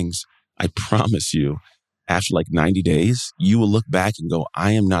 5 things. I promise you, after like 90 days, you will look back and go,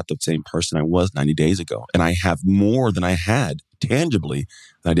 I am not the same person I was 90 days ago. And I have more than I had tangibly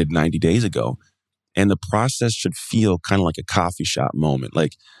than I did 90 days ago. And the process should feel kind of like a coffee shop moment.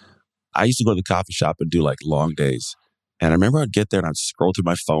 Like I used to go to the coffee shop and do like long days. And I remember I'd get there and I'd scroll through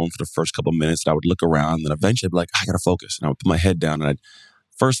my phone for the first couple of minutes. And I would look around and then eventually I'd be like, I got to focus. And I would put my head down and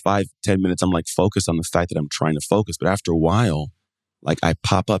first 5-10 minutes, I'm like focused on the fact that I'm trying to focus. But after a while, like I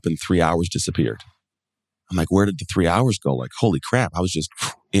pop up and 3 hours disappeared. I'm like, where did the 3 hours go? Like, holy crap, I was just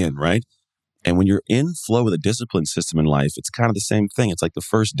in, right? And when you're in flow with a discipline system in life, it's kind of the same thing. It's like the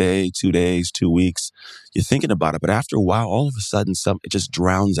first day, 2 days, 2 weeks, you're thinking about it. But after a while, all of a sudden, it just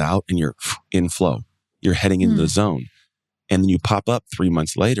drowns out and you're in flow. You're heading into the zone. And then you pop up 3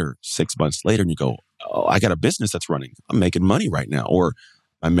 months later, 6 months later, and you go, oh, I got a business that's running. I'm making money right now. Or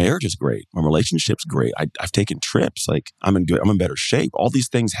my marriage is great. My relationship's great. I've taken trips. Like I'm in better shape. All these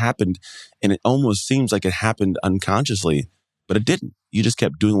things happened. And it almost seems like it happened unconsciously, but it didn't. You just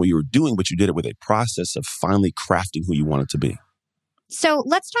kept doing what you were doing, but you did it with a process of finally crafting who you wanted to be. So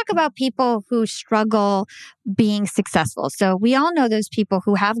let's talk about people who struggle being successful. So we all know those people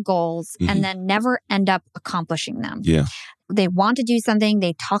who have goals and then never end up accomplishing them. Yeah. They want to do something,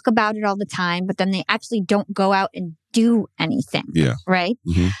 they talk about it all the time, but then they actually don't go out and do anything. Yeah. Right?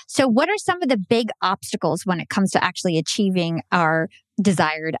 So what are some of the big obstacles when it comes to actually achieving our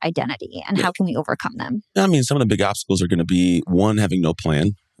desired identity, and how can we overcome them? I mean, some of the big obstacles are going to be, one, having no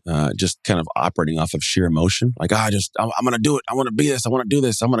plan, just kind of operating off of sheer emotion. Like, I'm going to do it. I want to be this. I want to do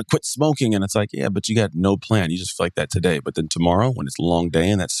this. I'm going to quit smoking. And it's like, yeah, but you got no plan. You just feel like that today. But then tomorrow, when it's a long day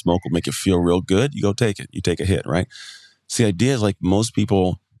and that smoke will make you feel real good, you go take it. You take a hit, right? So the idea is like most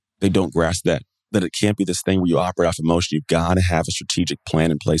people, they don't grasp that it can't be this thing where you operate off emotion. You've got to have a strategic plan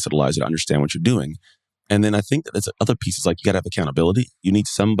in place that allows you to understand what you're doing. And then I think that there's other pieces, like you got to have accountability. You need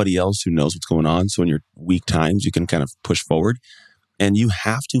somebody else who knows what's going on. So in your weak times, you can kind of push forward. And you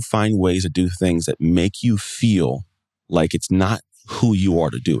have to find ways to do things that make you feel like it's not who you are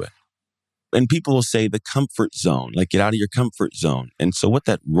to do it. And people will say the comfort zone, like get out of your comfort zone. And so what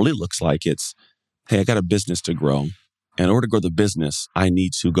that really looks like, it's, hey, I got a business to grow. In order to grow the business, I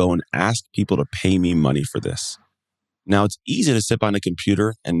need to go and ask people to pay me money for this. Now, it's easy to sit behind a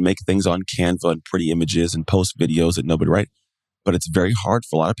computer and make things on Canva and pretty images and post videos that nobody writes. But it's very hard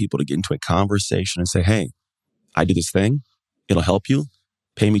for a lot of people to get into a conversation and say, hey, I do this thing. It'll help you.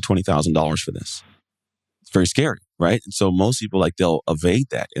 Pay me $20,000 for this. It's very scary, right? And so most people, like, they'll evade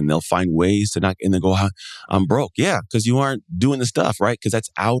that and they'll find ways to not, and they go, I'm broke. Yeah, because you aren't doing the stuff, right? Because that's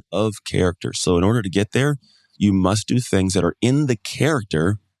out of character. So in order to get there, you must do things that are in the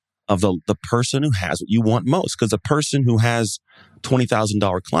character of the person who has what you want most. Because the person who has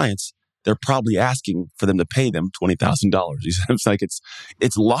 $20,000 clients, they're probably asking for them to pay them $20,000. It's like,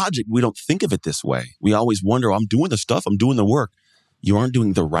 it's logic. We don't think of it this way. We always wonder, I'm doing the stuff, I'm doing the work. You aren't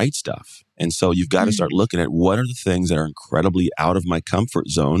doing the right stuff. And so you've got to start looking at what are the things that are incredibly out of my comfort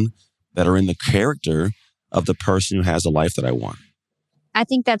zone that are in the character of the person who has a life that I want. I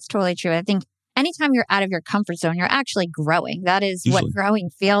think that's totally true. I think anytime you're out of your comfort zone, you're actually growing. That is Usually. what growing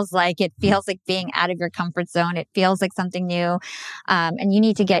feels like. It feels like being out of your comfort zone. It feels like something new. And you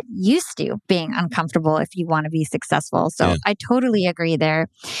need to get used to being uncomfortable if you want to be successful. So I totally agree there.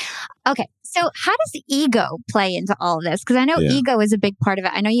 Okay. So how does ego play into all of this? Because I know ego is a big part of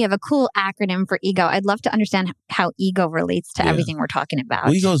it. I know you have a cool acronym for ego. I'd love to understand how ego relates to everything we're talking about.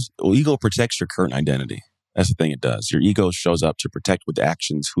 Well, ego protects your current identity. That's the thing it does. Your ego shows up to protect with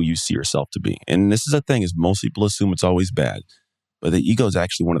actions who you see yourself to be. And this is the thing, is most people assume it's always bad. But the ego is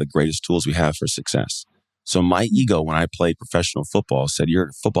actually one of the greatest tools we have for success. So my ego, when I played professional football, said, you're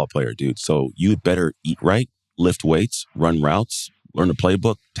a football player, dude. So you'd better eat right, lift weights, run routes, learn the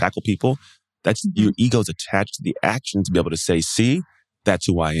playbook, tackle people. That's your ego's attached to the action to be able to say, see, that's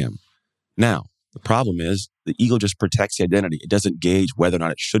who I am. Now, the problem is the ego just protects the identity. It doesn't gauge whether or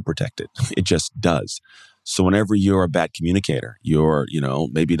not it should protect it. It just does. So whenever you're a bad communicator, you're,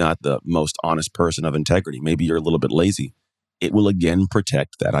 maybe not the most honest person of integrity, maybe you're a little bit lazy, it will again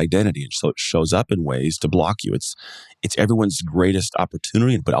protect that identity. And so it shows up in ways to block you. It's everyone's greatest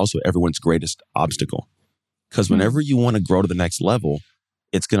opportunity, but also everyone's greatest obstacle. Because whenever you want to grow to the next level,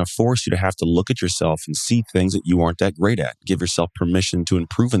 it's going to force you to have to look at yourself and see things that you aren't that great at. Give yourself permission to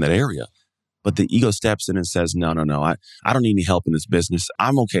improve in that area. But the ego steps in and says, no, I don't need any help in this business.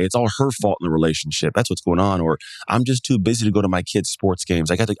 I'm okay. It's all her fault in the relationship. That's what's going on. Or I'm just too busy to go to my kids' sports games.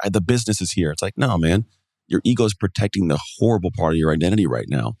 The business is here. It's like, no, man, your ego is protecting the horrible part of your identity right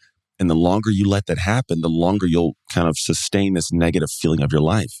now. And the longer you let that happen, the longer you'll kind of sustain this negative feeling of your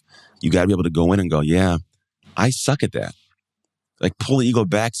life. You got to be able to go in and go, yeah, I suck at that. Like pull the ego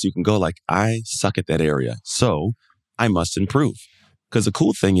back so you can go like, I suck at that area. So I must improve. Because the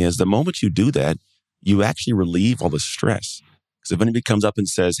cool thing is the moment you do that, you actually relieve all the stress. Because if anybody comes up and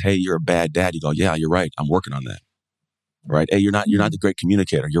says, hey, you're a bad dad, you go, yeah, you're right. I'm working on that. Right? Hey, you're not the great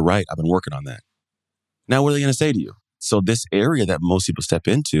communicator. You're right. I've been working on that. Now, what are they going to say to you? So this area that most people step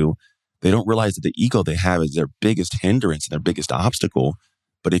into, they don't realize that the ego they have is their biggest hindrance and their biggest obstacle.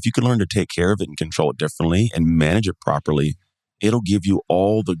 But if you can learn to take care of it and control it differently and manage it properly, it'll give you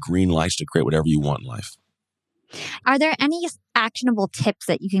all the green lights to create whatever you want in life. Are there any actionable tips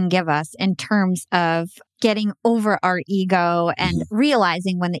that you can give us in terms of getting over our ego and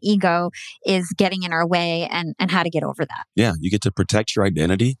realizing when the ego is getting in our way and how to get over that? Yeah, you get to protect your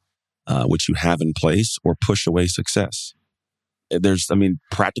identity, which you have in place, or push away success.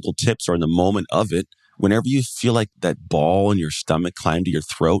 Practical tips are in the moment of it. Whenever you feel like that ball in your stomach climb to your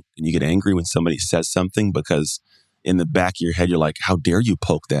throat and you get angry when somebody says something because in the back of your head, you're like, how dare you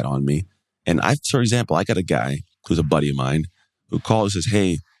poke that on me? And for example, I got a guy who's a buddy of mine who calls and says,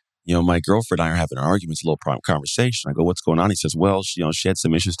 hey, my girlfriend and I are having an argument. It's a little conversation. I go, what's going on? He says, well, she had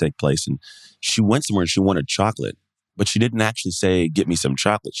some issues take place and she went somewhere and she wanted chocolate, but she didn't actually say, get me some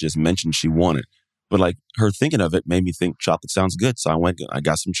chocolate. She just mentioned she wanted. But like her thinking of it made me think chocolate sounds good. So I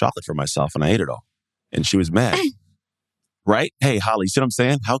got some chocolate for myself and I ate it all. And she was mad. Right? Hey, Holly, see what I'm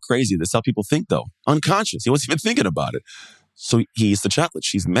saying? How crazy. That's how people think though. Unconscious. He wasn't even thinking about it. So he eats the chocolate.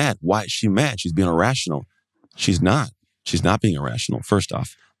 She's mad. Why is she mad? She's being irrational. She's not. She's not being irrational. First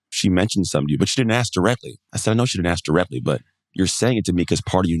off, she mentioned something to you, but she didn't ask directly. I said, I know she didn't ask directly, but you're saying it to me because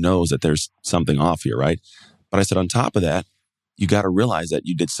part of you knows that there's something off here, right? But I said, on top of that, you got to realize that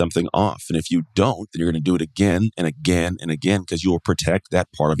you did something off. And if you don't, then you're going to do it again and again and again because you will protect that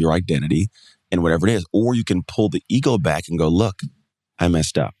part of your identity and whatever it is. Or you can pull the ego back and go, look, I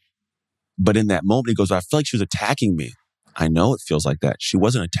messed up. But in that moment, he goes, I feel like she was attacking me. I know it feels like that. She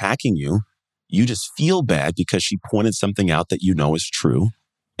wasn't attacking you. You just feel bad because she pointed something out that you know is true.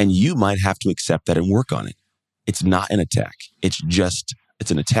 And you might have to accept that and work on it. It's not an attack. It's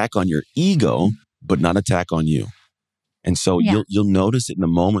an attack on your ego, but not an attack on you. And so you'll notice it in the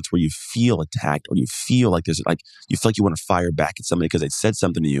moments where you feel attacked or you feel like you feel like you want to fire back at somebody because they said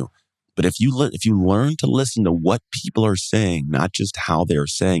something to you. But if you learn to listen to what people are saying, not just how they're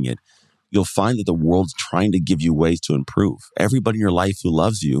saying it, you'll find that the world's trying to give you ways to improve. Everybody in your life who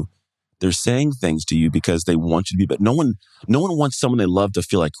loves you, they're saying things to you because they want you to be, but no one wants someone they love to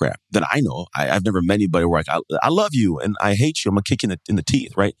feel like crap. That I know. I've never met anybody where I love you and I hate you. I'm gonna kick you in the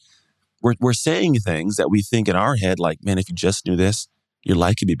teeth, right? We're saying things that we think in our head, like, man, if you just knew this, your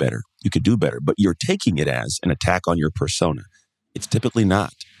life could be better. You could do better. But you're taking it as an attack on your persona. It's typically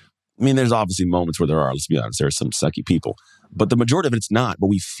not. I mean, there's obviously moments where there are, let's be honest, there are some sucky people, but the majority of it's not, but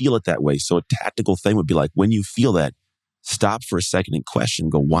we feel it that way. So a tactical thing would be like, when you feel that, stop for a second and question,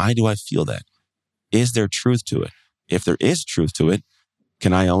 go, why do I feel that? Is there truth to it? If there is truth to it,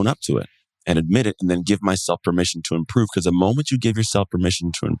 can I own up to it and admit it and then give myself permission to improve? Because the moment you give yourself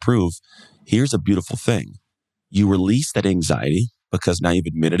permission to improve, here's a beautiful thing. You release that anxiety because now you've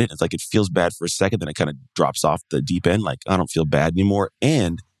admitted it. It's like it feels bad for a second, then it kind of drops off the deep end. Like, I don't feel bad anymore.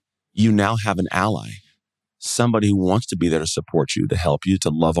 And you now have an ally, somebody who wants to be there to support you, to help you, to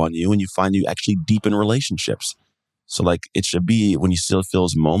love on you. And you find you actually deepen relationships. So like it should be, when you still feel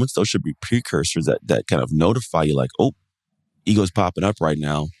those moments, those should be precursors that kind of notify you like, oh, ego's popping up right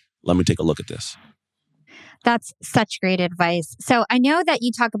now. Let me take a look at this. That's such great advice. So I know that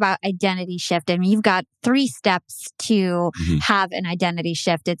you talk about identity shift and you've got 3 steps to have an identity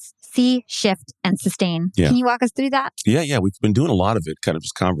shift. It's see, shift, and sustain. Yeah. Can you walk us through that? Yeah. We've been doing a lot of it kind of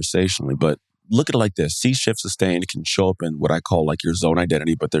just conversationally, but look at it like this. See, shift, sustain. It can show up in what I call like your zone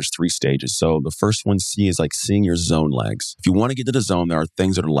identity, but there's 3 stages. So the first one, C, is like seeing your zone lags. If you want to get to the zone, there are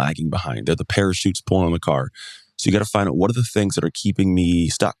things that are lagging behind. They're the parachutes pulling on the car. So you got to find out, what are the things that are keeping me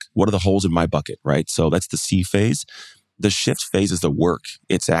stuck? What are the holes in my bucket, right? So that's the C phase. The shift phase is the work.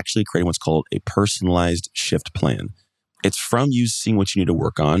 It's actually creating what's called a personalized shift plan. It's from you seeing what you need to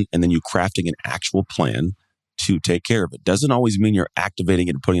work on and then you crafting an actual plan to take care of it. Doesn't always mean you're activating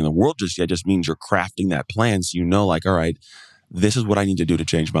it and putting it in the world just yet. It just means you're crafting that plan so you know like, all right, this is what I need to do to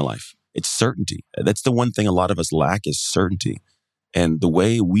change my life. It's certainty. That's the one thing a lot of us lack is certainty. And the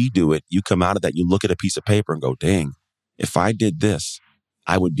way we do it, you come out of that, you look at a piece of paper and go, dang, if I did this,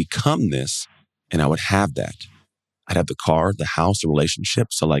 I would become this and I would have that. I'd have the car, the house, the relationship.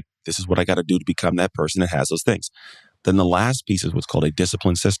 So like, this is what I got to do to become that person that has those things. Then the last piece is what's called a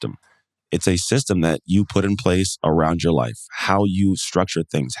discipline system. It's a system that you put in place around your life, how you structure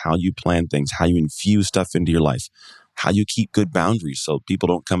things, how you plan things, how you infuse stuff into your life, how you keep good boundaries so people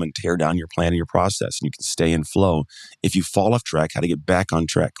don't come and tear down your plan and your process and you can stay in flow. If you fall off track, how to get back on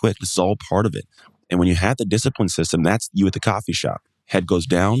track quick. This is all part of it. And when you have the discipline system, that's you at the coffee shop. Head goes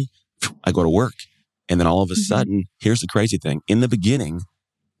down, I go to work. And then all of a sudden, here's the crazy thing. In the beginning,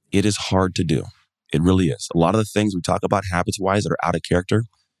 it is hard to do. It really is. A lot of the things we talk about habits-wise that are out of character,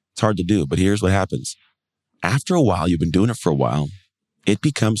 it's hard to do. But here's what happens. After a while, you've been doing it for a while, it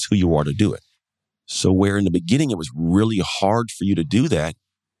becomes who you are to do it. So where in the beginning it was really hard for you to do that,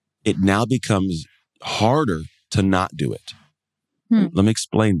 it now becomes harder to not do it. Let me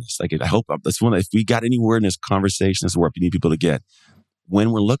explain this. Like, I hope that's one. If we got anywhere in this conversation, this is where we need people to get.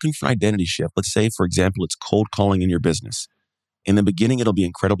 When we're looking for identity shift, let's say, for example, it's cold calling in your business. In the beginning, it'll be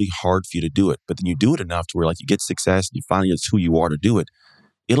incredibly hard for you to do it, but then you do it enough to where like you get success and you find it's who you are to do it.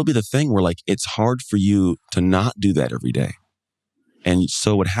 It'll be the thing where like it's hard for you to not do that every day. And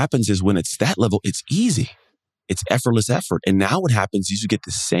so what happens is when it's that level, it's easy. It's effortless effort. And now what happens is you get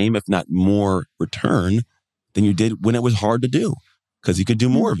the same, if not more, return than you did when it was hard to do because you could do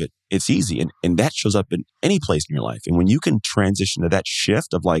more of it. It's easy. And that shows up in any place in your life. And when you can transition to that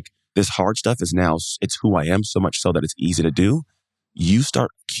shift of like, this hard stuff is now, it's who I am so much so that it's easy to do, you start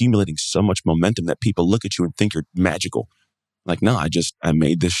accumulating so much momentum that people look at you and think you're magical. Like, no, I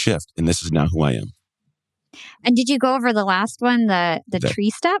made this shift and this is now who I am. And did you go over the last one, the tree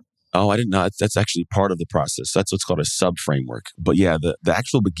step? Oh, I didn't know. That's actually part of the process. That's what's called a sub-framework. But yeah, the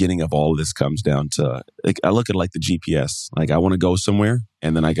actual beginning of all of this comes down to, like, I look at it like the GPS. Like, I want to go somewhere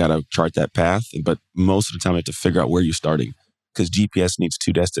and then I got to chart that path. But most of the time I have to figure out where you're starting because GPS needs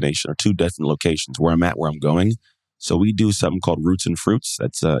 2 destinations or 2 different locations, where I'm at, where I'm going. So we do something called Roots and Fruits.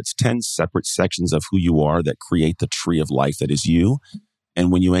 That's it's 10 separate sections of who you are that create the tree of life that is you. And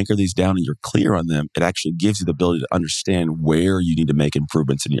when you anchor these down and you're clear on them, it actually gives you the ability to understand where you need to make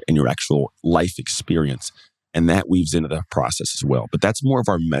improvements in your actual life experience. And that weaves into the process as well. But that's more of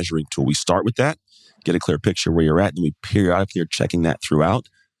our measuring tool. We start with that, get a clear picture where you're at, and we periodically are checking that throughout.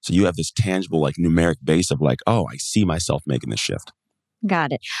 So you have this tangible, like numeric base of like, oh, I see myself making this shift.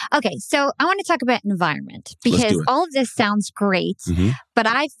 Got it. Okay. So I want to talk about environment because all of this sounds great, but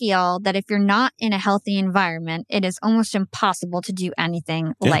I feel that if you're not in a healthy environment, it is almost impossible to do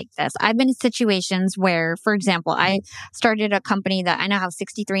anything like this. I've been in situations where, for example, I started a company that I now have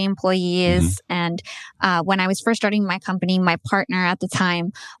 63 employees. And when I was first starting my company, my partner at the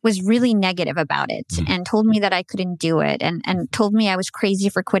time was really negative about it and told me that I couldn't do it and told me I was crazy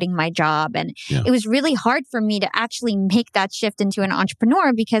for quitting my job. And it was really hard for me to actually make that shift into an entrepreneur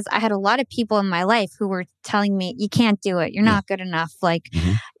because I had a lot of people in my life who were telling me, you can't do it. You're not good enough. Like,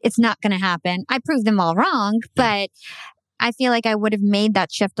 it's not going to happen. I proved them all wrong, but I feel like I would have made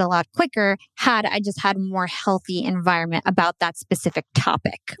that shift a lot quicker had I just had a more healthy environment about that specific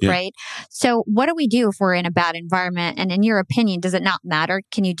topic, right? So what do we do if we're in a bad environment? And in your opinion, does it not matter?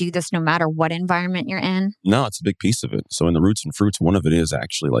 Can you do this no matter what environment you're in? No, it's a big piece of it. So in the roots and fruits, one of it is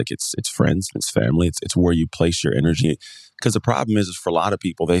actually like it's friends, it's family, it's where you place your energy. Because the problem is for a lot of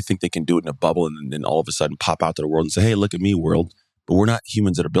people, they think they can do it in a bubble and then all of a sudden pop out to the world and say, hey, look at me, world. But we're not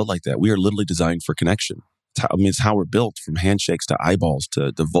humans that are built like that. We are literally designed for connection. It's how we're built, from handshakes to eyeballs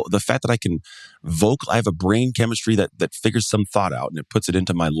to the fact that I can I have a brain chemistry that figures some thought out and it puts it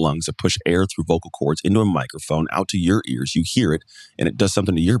into my lungs to push air through vocal cords into a microphone out to your ears. You hear it and it does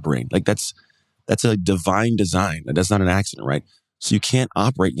something to your brain. Like that's a divine design. That's not an accident, right? So you can't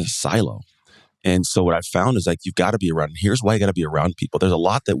operate in a silo. And so what I found is like, you've got to be around. And here's why you got to be around people. There's a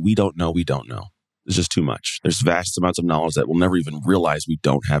lot that we don't know. There's just too much. There's vast amounts of knowledge that we'll never even realize we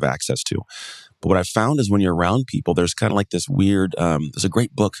don't have access to. But what I found is when you're around people, there's kind of like this weird, there's a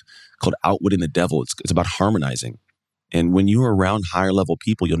great book called Outwitting the Devil. It's about harmonizing. And when you're around higher level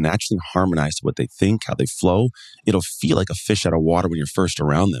people, you'll naturally harmonize to what they think, how they flow. It'll feel like a fish out of water when you're first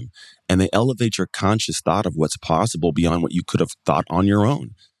around them. And they elevate your conscious thought of what's possible beyond what you could have thought on your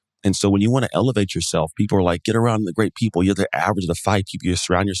own. And so when you want to elevate yourself, people are like, get around the great people. You're the average of the 5 people you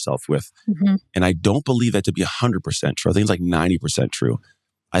surround yourself with. Mm-hmm. And I don't believe that to be 100% true. I think it's like 90% true.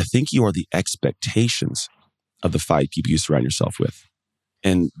 I think you are the expectations of the 5 people you surround yourself with.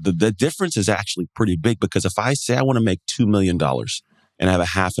 And the difference is actually pretty big, because if I say I want to make $2 million and I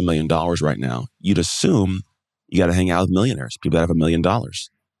have $500,000 right now, you'd assume you got to hang out with millionaires, people that have $1 million. And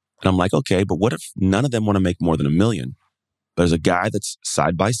I'm like, okay, but what if none of them want to make more than $1 million? But there's a guy that's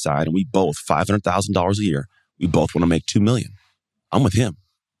side by side and we both $500,000 a year. We both want to make $2 million. I'm with him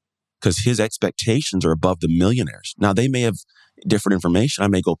because his expectations are above the millionaires. Now they may have different information. I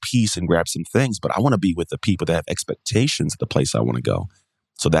may go piece and grab some things, but I want to be with the people that have expectations at the place I want to go.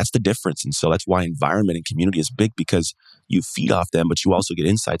 So that's the difference. And so that's why environment and community is big, because you feed off them, but you also get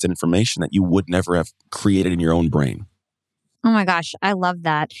insights and information that you would never have created in your own brain. Oh my gosh, I love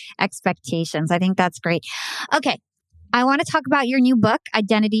that. Expectations. I think that's great. Okay. I want to talk about your new book,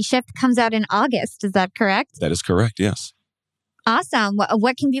 Identity Shift, comes out in August. Is that correct? That is correct, yes. Awesome.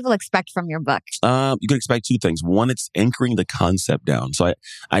 What can people expect from your book? You can expect 2 things. One, it's anchoring the concept down. So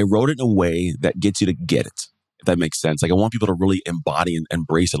I wrote it in a way that gets you to get it, if that makes sense. Like I want people to really embody and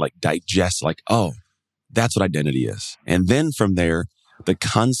embrace it, like digest, like, oh, that's what identity is. And then from there, the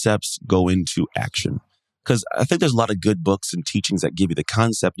concepts go into action. Because I think there's a lot of good books and teachings that give you the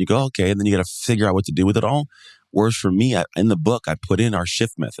concept. And you go, okay, and then you got to figure out what to do with it all. Whereas for me, in the book, I put in our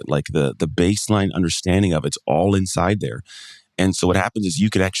shift method, like the baseline understanding of it's all inside there. And so what happens is you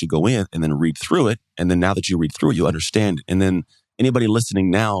could actually go in and then read through it. And then now that you read through it, you understand it. And then anybody listening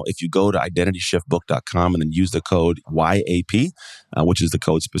now, if you go to identityshiftbook.com and then use the code YAP, which is the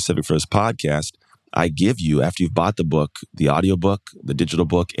code specific for this podcast, I give you, after you've bought the book, the audiobook, the digital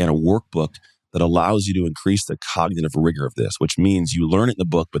book, and a workbook that allows you to increase the cognitive rigor of this, which means you learn it in the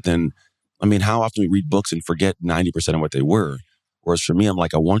book, but then, I mean, how often we read books and forget 90% of what they were? Whereas for me, I'm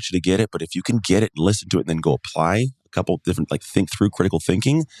like, I want you to get it, but if you can get it and listen to it and then go apply a couple of different, like think through critical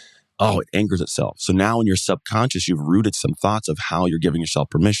thinking, it anchors itself. So now in your subconscious, you've rooted some thoughts of how you're giving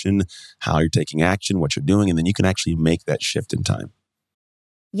yourself permission, how you're taking action, what you're doing, and then you can actually make that shift in time.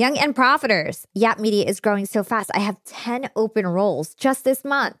 Young and Profiters. Yap Media is growing so fast. I have 10 open roles just this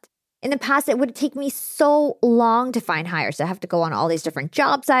month. In the past, it would take me so long to find hires. I have to go on all these different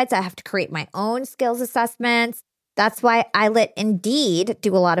job sites. I have to create my own skills assessments. That's why I let Indeed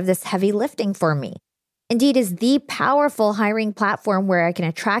do a lot of this heavy lifting for me. Indeed is the powerful hiring platform where I can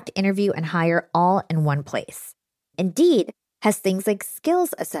attract, interview, and hire all in one place. Indeed has things like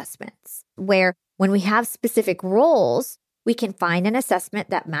skills assessments, where when we have specific roles, we can find an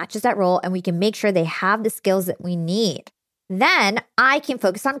assessment that matches that role and we can make sure they have the skills that we need. Then I can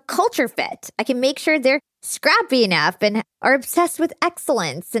focus on culture fit. I can make sure they're scrappy enough and are obsessed with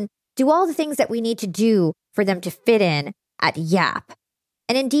excellence and do all the things that we need to do for them to fit in at Yap.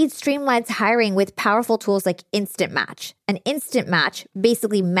 And Indeed streamlines hiring with powerful tools like Instant Match. An Instant Match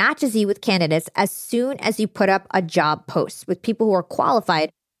basically matches you with candidates as soon as you put up a job post with people who are qualified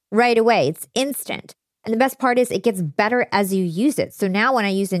right away. It's instant. And the best part is it gets better as you use it. So now when I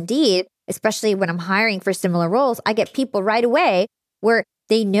use Indeed, especially when I'm hiring for similar roles, I get people right away where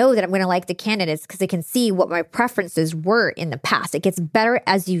they know that I'm going to like the candidates because they can see what my preferences were in the past. It gets better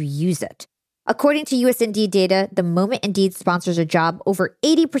as you use it. According to US Indeed data, the moment Indeed sponsors a job, over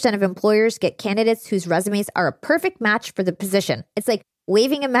 80% of employers get candidates whose resumes are a perfect match for the position. It's like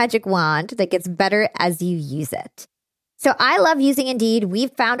waving a magic wand that gets better as you use it. So I love using Indeed.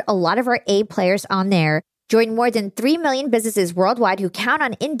 We've found a lot of our A players on there. Join more than 3 million businesses worldwide who count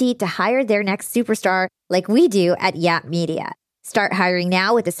on Indeed to hire their next superstar like we do at Yap Media. Start hiring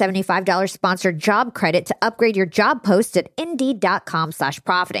now with a $75 sponsored job credit to upgrade your job post at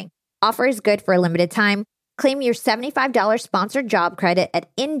Indeed.com/profiting. Offer is good for a limited time. Claim your $75 sponsored job credit at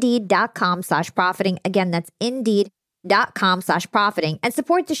Indeed.com/profiting. Again, that's Indeed.com/profiting. And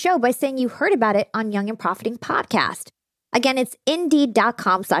support the show by saying you heard about it on Young and Profiting Podcast. Again, it's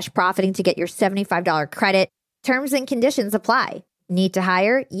Indeed.com/profiting to get your $75 credit. Terms and conditions apply. Need to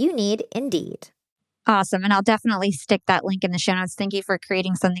hire? You need Indeed. Awesome. And I'll definitely stick that link in the show notes. Thank you for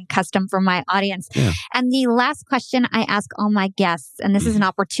creating something custom for my audience. Yeah. And the last question I ask all my guests, and this is an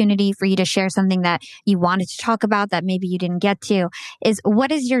opportunity for you to share something that you wanted to talk about that maybe you didn't get to, is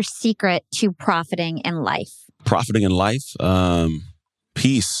what is your secret to profiting in life? Profiting in life?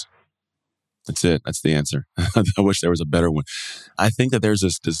 Peace. That's it. That's the answer. I wish there was a better one. I think that there's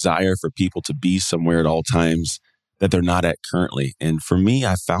this desire for people to be somewhere at all times that they're not at currently. And for me,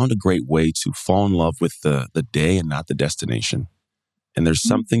 I found a great way to fall in love with the day and not the destination. And there's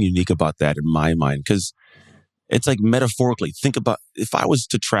something unique about that in my mind, because it's like metaphorically, think about if I was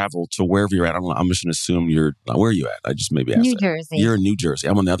to travel to wherever you're at. I'm just going to assume where are you at? I just maybe asked New that. Jersey. You're in New Jersey.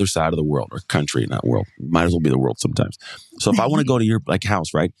 I'm on the other side of the world, or country, not world. Might as well be the world sometimes. So if I want to go to your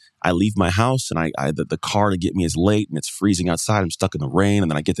house, right? I leave my house and the car to get me is late and it's freezing outside. I'm stuck in the rain.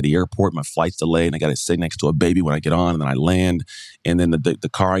 And then I get to the airport, my flight's delayed and I got to sit next to a baby when I get on, and then I land. And then the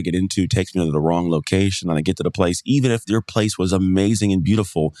car I get into takes me to the wrong location. And I get to the place. Even if your place was amazing and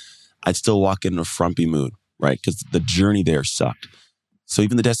beautiful, I'd still walk in a frumpy mood, right? Because the journey there sucked. So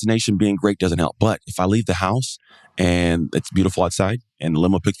even the destination being great doesn't help. But if I leave the house and it's beautiful outside and the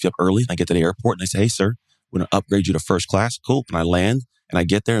limo picks you up early and I get to the airport and they say, hey, sir, we're going to upgrade you to first class. Cool. And I land and I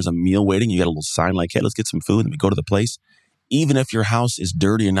get there, there's a meal waiting. You got a little sign like, hey, let's get some food. And we go to the place. Even if your house is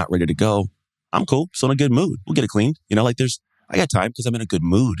dirty and not ready to go, I'm cool. Still in a good mood. We'll get it cleaned. I got time because I'm in a good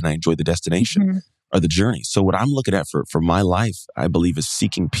mood and I enjoy the destination or the journey. So what I'm looking at for my life, I believe, is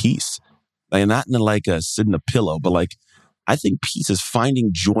seeking peace. Like, not in sit in a pillow, but I think peace is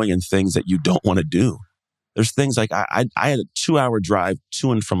finding joy in things that you don't want to do. There's things like I had a 2-hour drive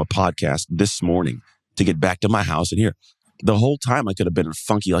to and from a podcast this morning to get back to my house. And here, the whole time I could have been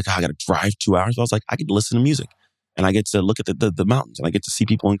funky, I got to drive 2 hours. But I was like, I get to listen to music and I get to look at the mountains and I get to see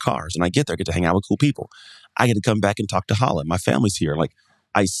people in cars and I get there, I get to hang out with cool people. I get to come back and talk to Hala. My family's here.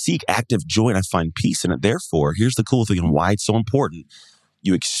 I seek active joy and I find peace in it. Therefore, here's the cool thing and why it's so important.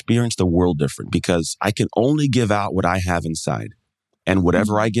 You experience the world different because I can only give out what I have inside. And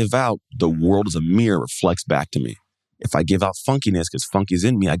whatever I give out, the world as a mirror reflects back to me. If I give out funkiness because funky's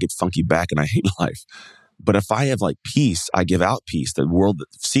in me, I get funky back and I hate life. But if I have peace, I give out peace. The world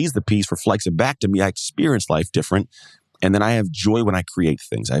that sees the peace reflects it back to me. I experience life different. And then I have joy when I create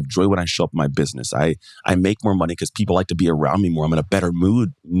things. I have joy when I show up in my business. I make more money because people like to be around me more. I'm in a better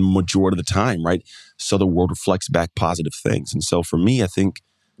mood majority of the time, right? So the world reflects back positive things. And so for me, I think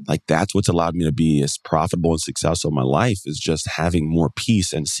that's what's allowed me to be as profitable and successful in my life, is just having more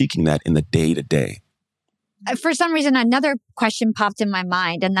peace and seeking that in the day to day. For some reason, another question popped in my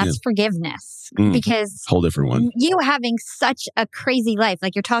mind, and that's forgiveness. Because whole different one. You having such a crazy life,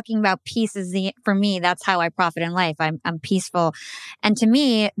 you're talking about peace for me, that's how I profit in life. I'm peaceful. And to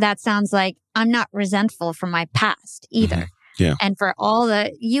me, that sounds like I'm not resentful from my past either. Yeah. And for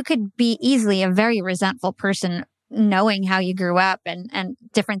you could be easily a very resentful person knowing how you grew up and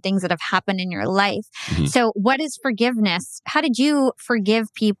different things that have happened in your life. So what is forgiveness? How did you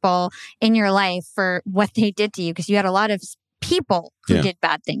forgive people in your life for what they did to you? Because you had a lot of people who did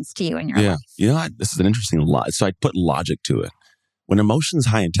bad things to you in your life. This is an interesting lot. So I put logic to it. When emotions,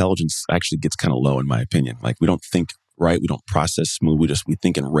 high intelligence actually gets kind of low, in my opinion. We don't think right. We don't process smooth. We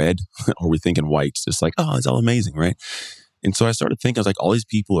think in red or we think in white. It's just oh, it's all amazing, right? And so I started thinking, I was all these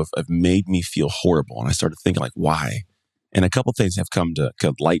people have made me feel horrible. And I started thinking why? And a couple of things have come to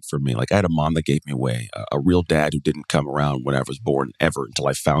light for me. I had a mom that gave me away, a real dad who didn't come around when I was born ever until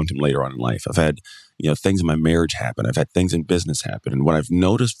I found him later on in life. I've had, things in my marriage happen. I've had things in business happen. And what I've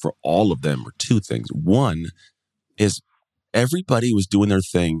noticed for all of them are two things. One is everybody was doing their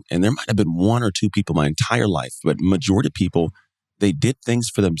thing. And there might have been one or two people my entire life, but majority of people, they did things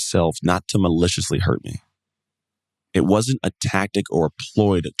for themselves, not to maliciously hurt me. It wasn't a tactic or a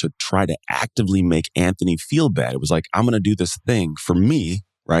ploy to try to actively make Anthony feel bad. It was I'm going to do this thing for me,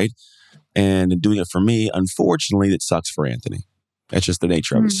 right? And in doing it for me, unfortunately, it sucks for Anthony. That's just the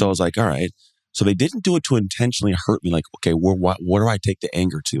nature of it. So I was all right. So they didn't do it to intentionally hurt me. Okay, what do I take the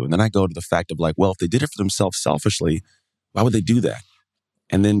anger to? And then I go to the fact of well, if they did it for themselves selfishly, why would they do that?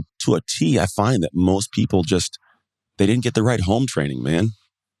 And then to a T, I find that most people they didn't get the right home training, man.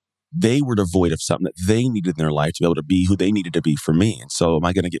 they were devoid of something that they needed in their life to be able to be who they needed to be for me. And so am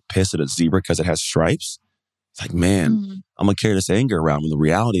I going to get pissed at a zebra because it has stripes? It's like, man, I'm going to carry this anger around. When the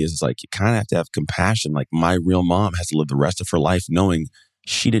reality is, it's like, you kind of have to have compassion. Like, my real mom has to live the rest of her life knowing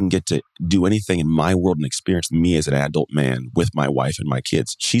she didn't get to do anything in my world and experience me as an adult man with my wife and my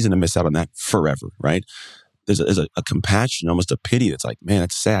kids. She's going to miss out on that forever, right? There's a compassion, almost a pity that's like, man,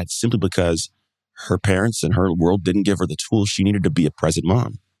 it's sad simply because her parents and her world didn't give her the tools she needed to be a present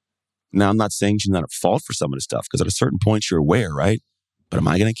mom. Now, I'm not saying she's not at fault for some of the stuff, because at a certain point you're aware, right? But am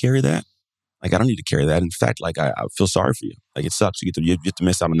I going to carry that? Like, I don't need to carry that. In fact, like, I feel sorry for you. Like, it sucks. You get to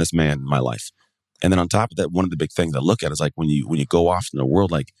miss out on this man in my life. And then on top of that, one of the big things I look at is like when you go off in the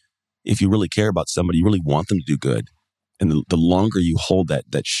world, like, if you really care about somebody, you really want them to do good. And the longer you hold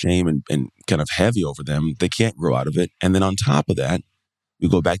that shame and kind of heavy over them, they can't grow out of it. And then on top of that, we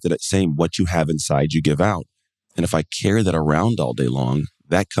go back to that same, what you have inside, you give out. And if I carry that around all day long,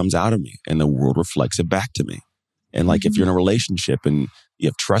 that comes out of me and the world reflects it back to me. And like, if you're in a relationship and you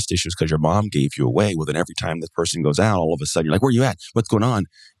have trust issues because your mom gave you away, well, then every time this person goes out, all of a sudden you're like, where are you at? What's going on?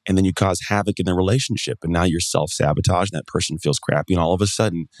 And then you cause havoc in the relationship. And now you're self-sabotaging. That person feels crappy. And all of a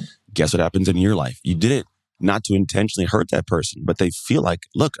sudden, guess what happens in your life? You did it not to intentionally hurt that person, but they feel like,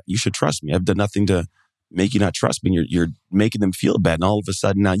 look, you should trust me. I've done nothing to make you not trust me. You're making them feel bad. And all of a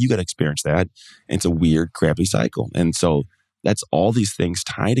sudden now you got to experience that. And it's a weird, crappy cycle. And so that's all these things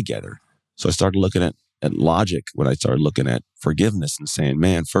tie together. So I started looking at logic when I started looking at forgiveness and saying,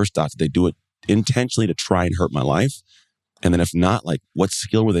 man, first off, did they do it intentionally to try and hurt my life? And then if not, like, what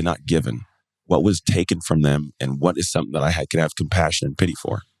skill were they not given? What was taken from them? And what is something that I can have compassion and pity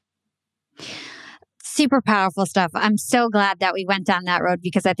for? Super powerful stuff. I'm so glad that we went down that road,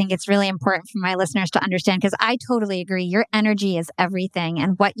 because I think it's really important for my listeners to understand, because I totally agree. Your energy is everything.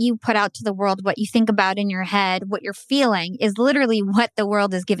 And what you put out to the world, what you think about in your head, what you're feeling is literally what the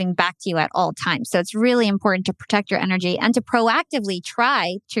world is giving back to you at all times. So it's really important to protect your energy and to proactively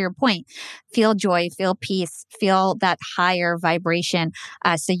try, to your point, feel joy, feel peace, feel that higher vibration,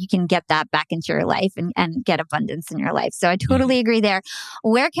 so you can get that back into your life and get abundance in your life. So I totally agree there.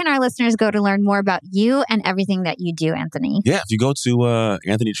 Where can our listeners go to learn more about you and everything that you do, Anthony? Yeah, if you go to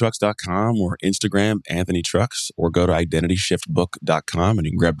anthonytrucks.com or Instagram, Anthony Trucks, or go to identityshiftbook.com and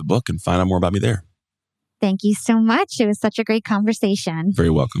you can grab the book and find out more about me there. Thank you so much. It was such a great conversation.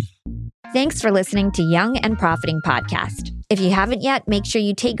 Very welcome. Thanks for listening to Young and Profiting Podcast. If you haven't yet, make sure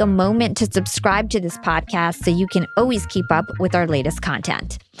you take a moment to subscribe to this podcast so you can always keep up with our latest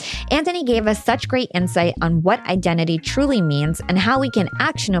content. Anthony gave us such great insight on what identity truly means and how we can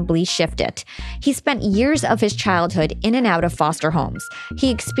actionably shift it. He spent years of his childhood in and out of foster homes. He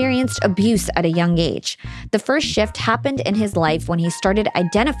experienced abuse at a young age. The first shift happened in his life when he started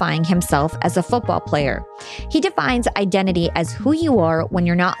identifying himself as a football player. He defines identity as who you are when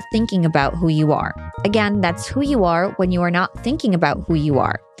you're not thinking about who you are. Again, that's who you are when you are not thinking about who you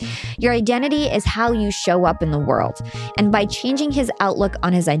are. Your identity is how you show up in the world. And by changing his outlook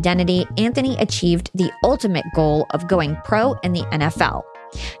on his identity, Anthony achieved the ultimate goal of going pro in the NFL.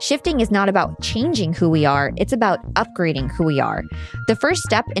 Shifting is not about changing who we are, it's about upgrading who we are. The first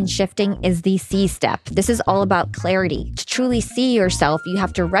step in shifting is the C step. This is all about clarity. To truly see yourself, you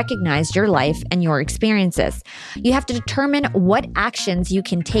have to recognize your life and your experiences. You have to determine what actions you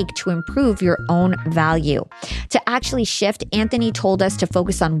can take to improve your own value. To actually shift, Anthony told us to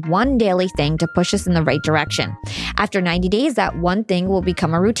focus on one daily thing to push us in the right direction. After 90 days, that one thing will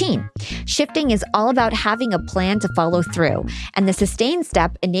become a routine. Shifting is all about having a plan to follow through, and the sustain step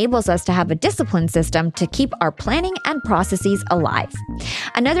enables us to have a discipline system to keep our planning and processes alive.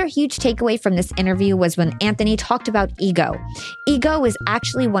 Another huge takeaway from this interview was when Anthony talked about ego. Ego is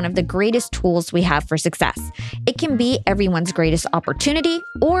actually one of the greatest tools we have for success. It can be everyone's greatest opportunity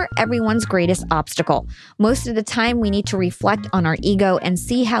or everyone's greatest obstacle. Most of the time, we need to reflect on our ego and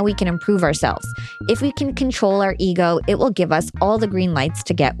see how we can improve ourselves. If we can control our ego, it will give us all the green lights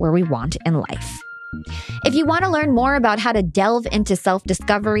to get where we want in life. If you want to learn more about how to delve into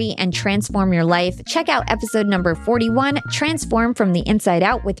self-discovery and transform your life, check out episode number 41, Transform from the Inside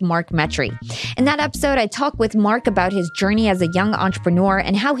Out with Mark Metry. In that episode, I talk with Mark about his journey as a young entrepreneur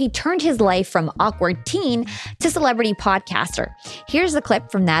and how he turned his life from awkward teen to celebrity podcaster. Here's a clip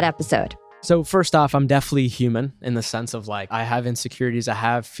from that episode. So first off, I'm definitely human in the sense of like, I have insecurities, I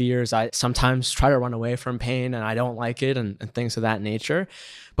have fears. I sometimes try to run away from pain and I don't like it and things of that nature.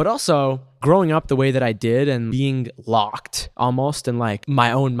 But also growing up the way that I did and being locked almost in like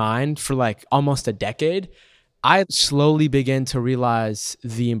my own mind for like almost a decade, I slowly began to realize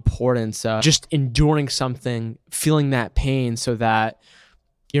the importance of just enduring something, feeling that pain so that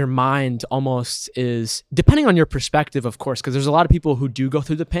your mind almost is, depending on your perspective, of course, because there's a lot of people who do go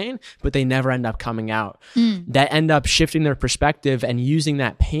through the pain, but they never end up coming out, that end up shifting their perspective and using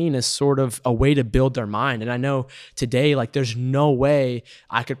that pain as sort of a way to build their mind. And I know today, like, there's no way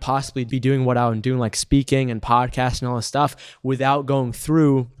I could possibly be doing what I'm doing, like speaking and podcasting and all this stuff, without going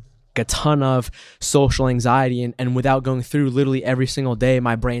through a ton of social anxiety and without going through literally every single day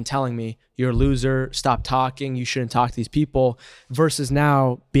my brain telling me, you're a loser, stop talking, you shouldn't talk to these people, versus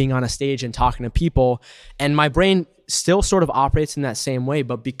now being on a stage and talking to people. And my brain still sort of operates in that same way,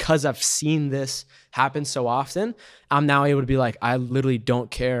 but because I've seen this happen so often, I'm now able to be like, I literally don't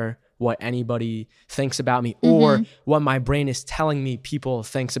care what anybody thinks about me or what my brain is telling me people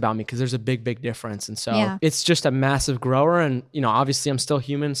thinks about me, because there's a big difference. And so it's just a massive grower. And, you know, obviously I'm still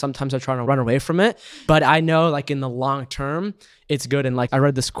human. Sometimes I try to run away from it, but I know, like, in the long term, it's good. And, like, I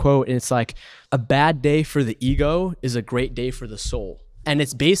read this quote and it's like, a bad day for the ego is a great day for the soul. And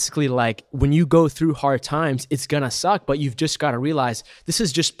it's basically like, when you go through hard times, it's going to suck, but you've just got to realize this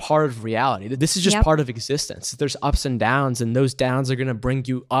is just part of reality. This is just part of existence. There's ups and downs, and those downs are going to bring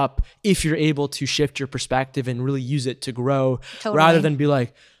you up if you're able to shift your perspective and really use it to grow, rather than be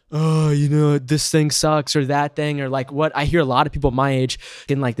like, oh, you know, this thing sucks or that thing, or like what I hear a lot of people my age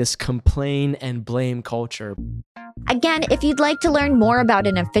in, like, this complain and blame culture. Again, if you'd like to learn more about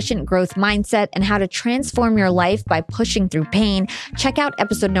an efficient growth mindset and how to transform your life by pushing through pain, check out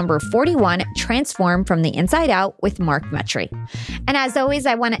episode number 41, Transform from the Inside Out with Mark Metry. And as always,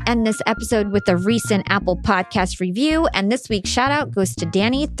 I want to end this episode with a recent Apple Podcast review. And this week's shout out goes to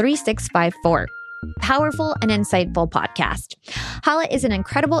Danny3654. Powerful and insightful podcast. Hala is an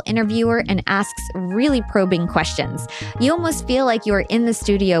incredible interviewer and asks really probing questions. You almost feel like you're in the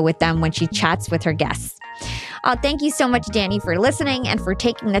studio with them when she chats with her guests. Thank you so much, Danny, for listening and for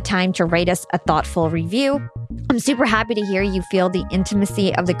taking the time to write us a thoughtful review. I'm super happy to hear you feel the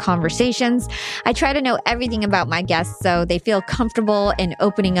intimacy of the conversations. I try to know everything about my guests so they feel comfortable in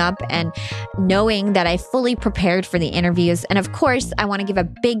opening up and knowing that I fully prepared for the interviews. And of course, I want to give a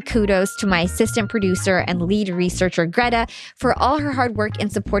big kudos to my assistant producer and lead researcher, Greta, for all her hard work in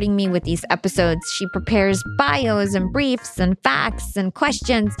supporting me with these episodes. She prepares bios and briefs and facts and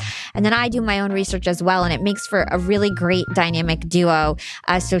questions, and then I do my own research as well, and it makes for a really great dynamic duo.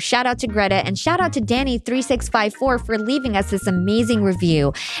 So shout out to Greta, and shout out to Danny3654 for leaving us this amazing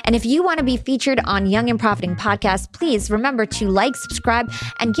review. And if you want to be featured on Young and Profiting Podcast, please remember to like, subscribe,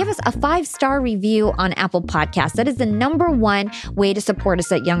 and give us a 5-star review on Apple Podcasts. That is the #1 way to support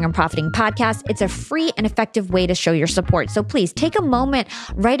us at Young and Profiting Podcast. It's a free and effective way to show your support. So please take a moment,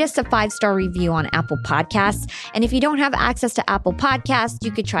 write us a 5-star review on Apple Podcasts. And if you don't have access to Apple Podcasts,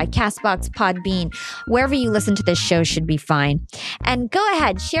 you could try Castbox, Podbean, wherever you listen to this show should be fine. And go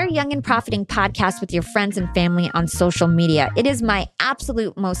ahead, share Young and Profiting Podcast with your friends and family on social media. It is my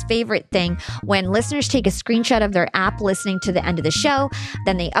absolute most favorite thing when listeners take a screenshot of their app listening to the end of the show,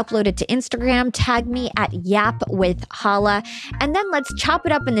 then they upload it to Instagram, tag me at Yap with Hala, and then let's chop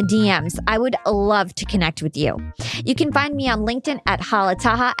it up in the DMs. I would love to connect with you. You can find me on LinkedIn at Hala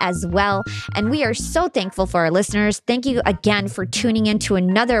Taha as well. And we are so thankful for our listeners. Thank you again for tuning in to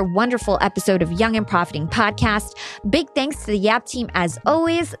another wonderful episode of Young and Profiting Podcast. Big thanks to the Yap team as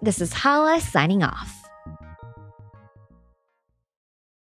always. This is Hala signing off.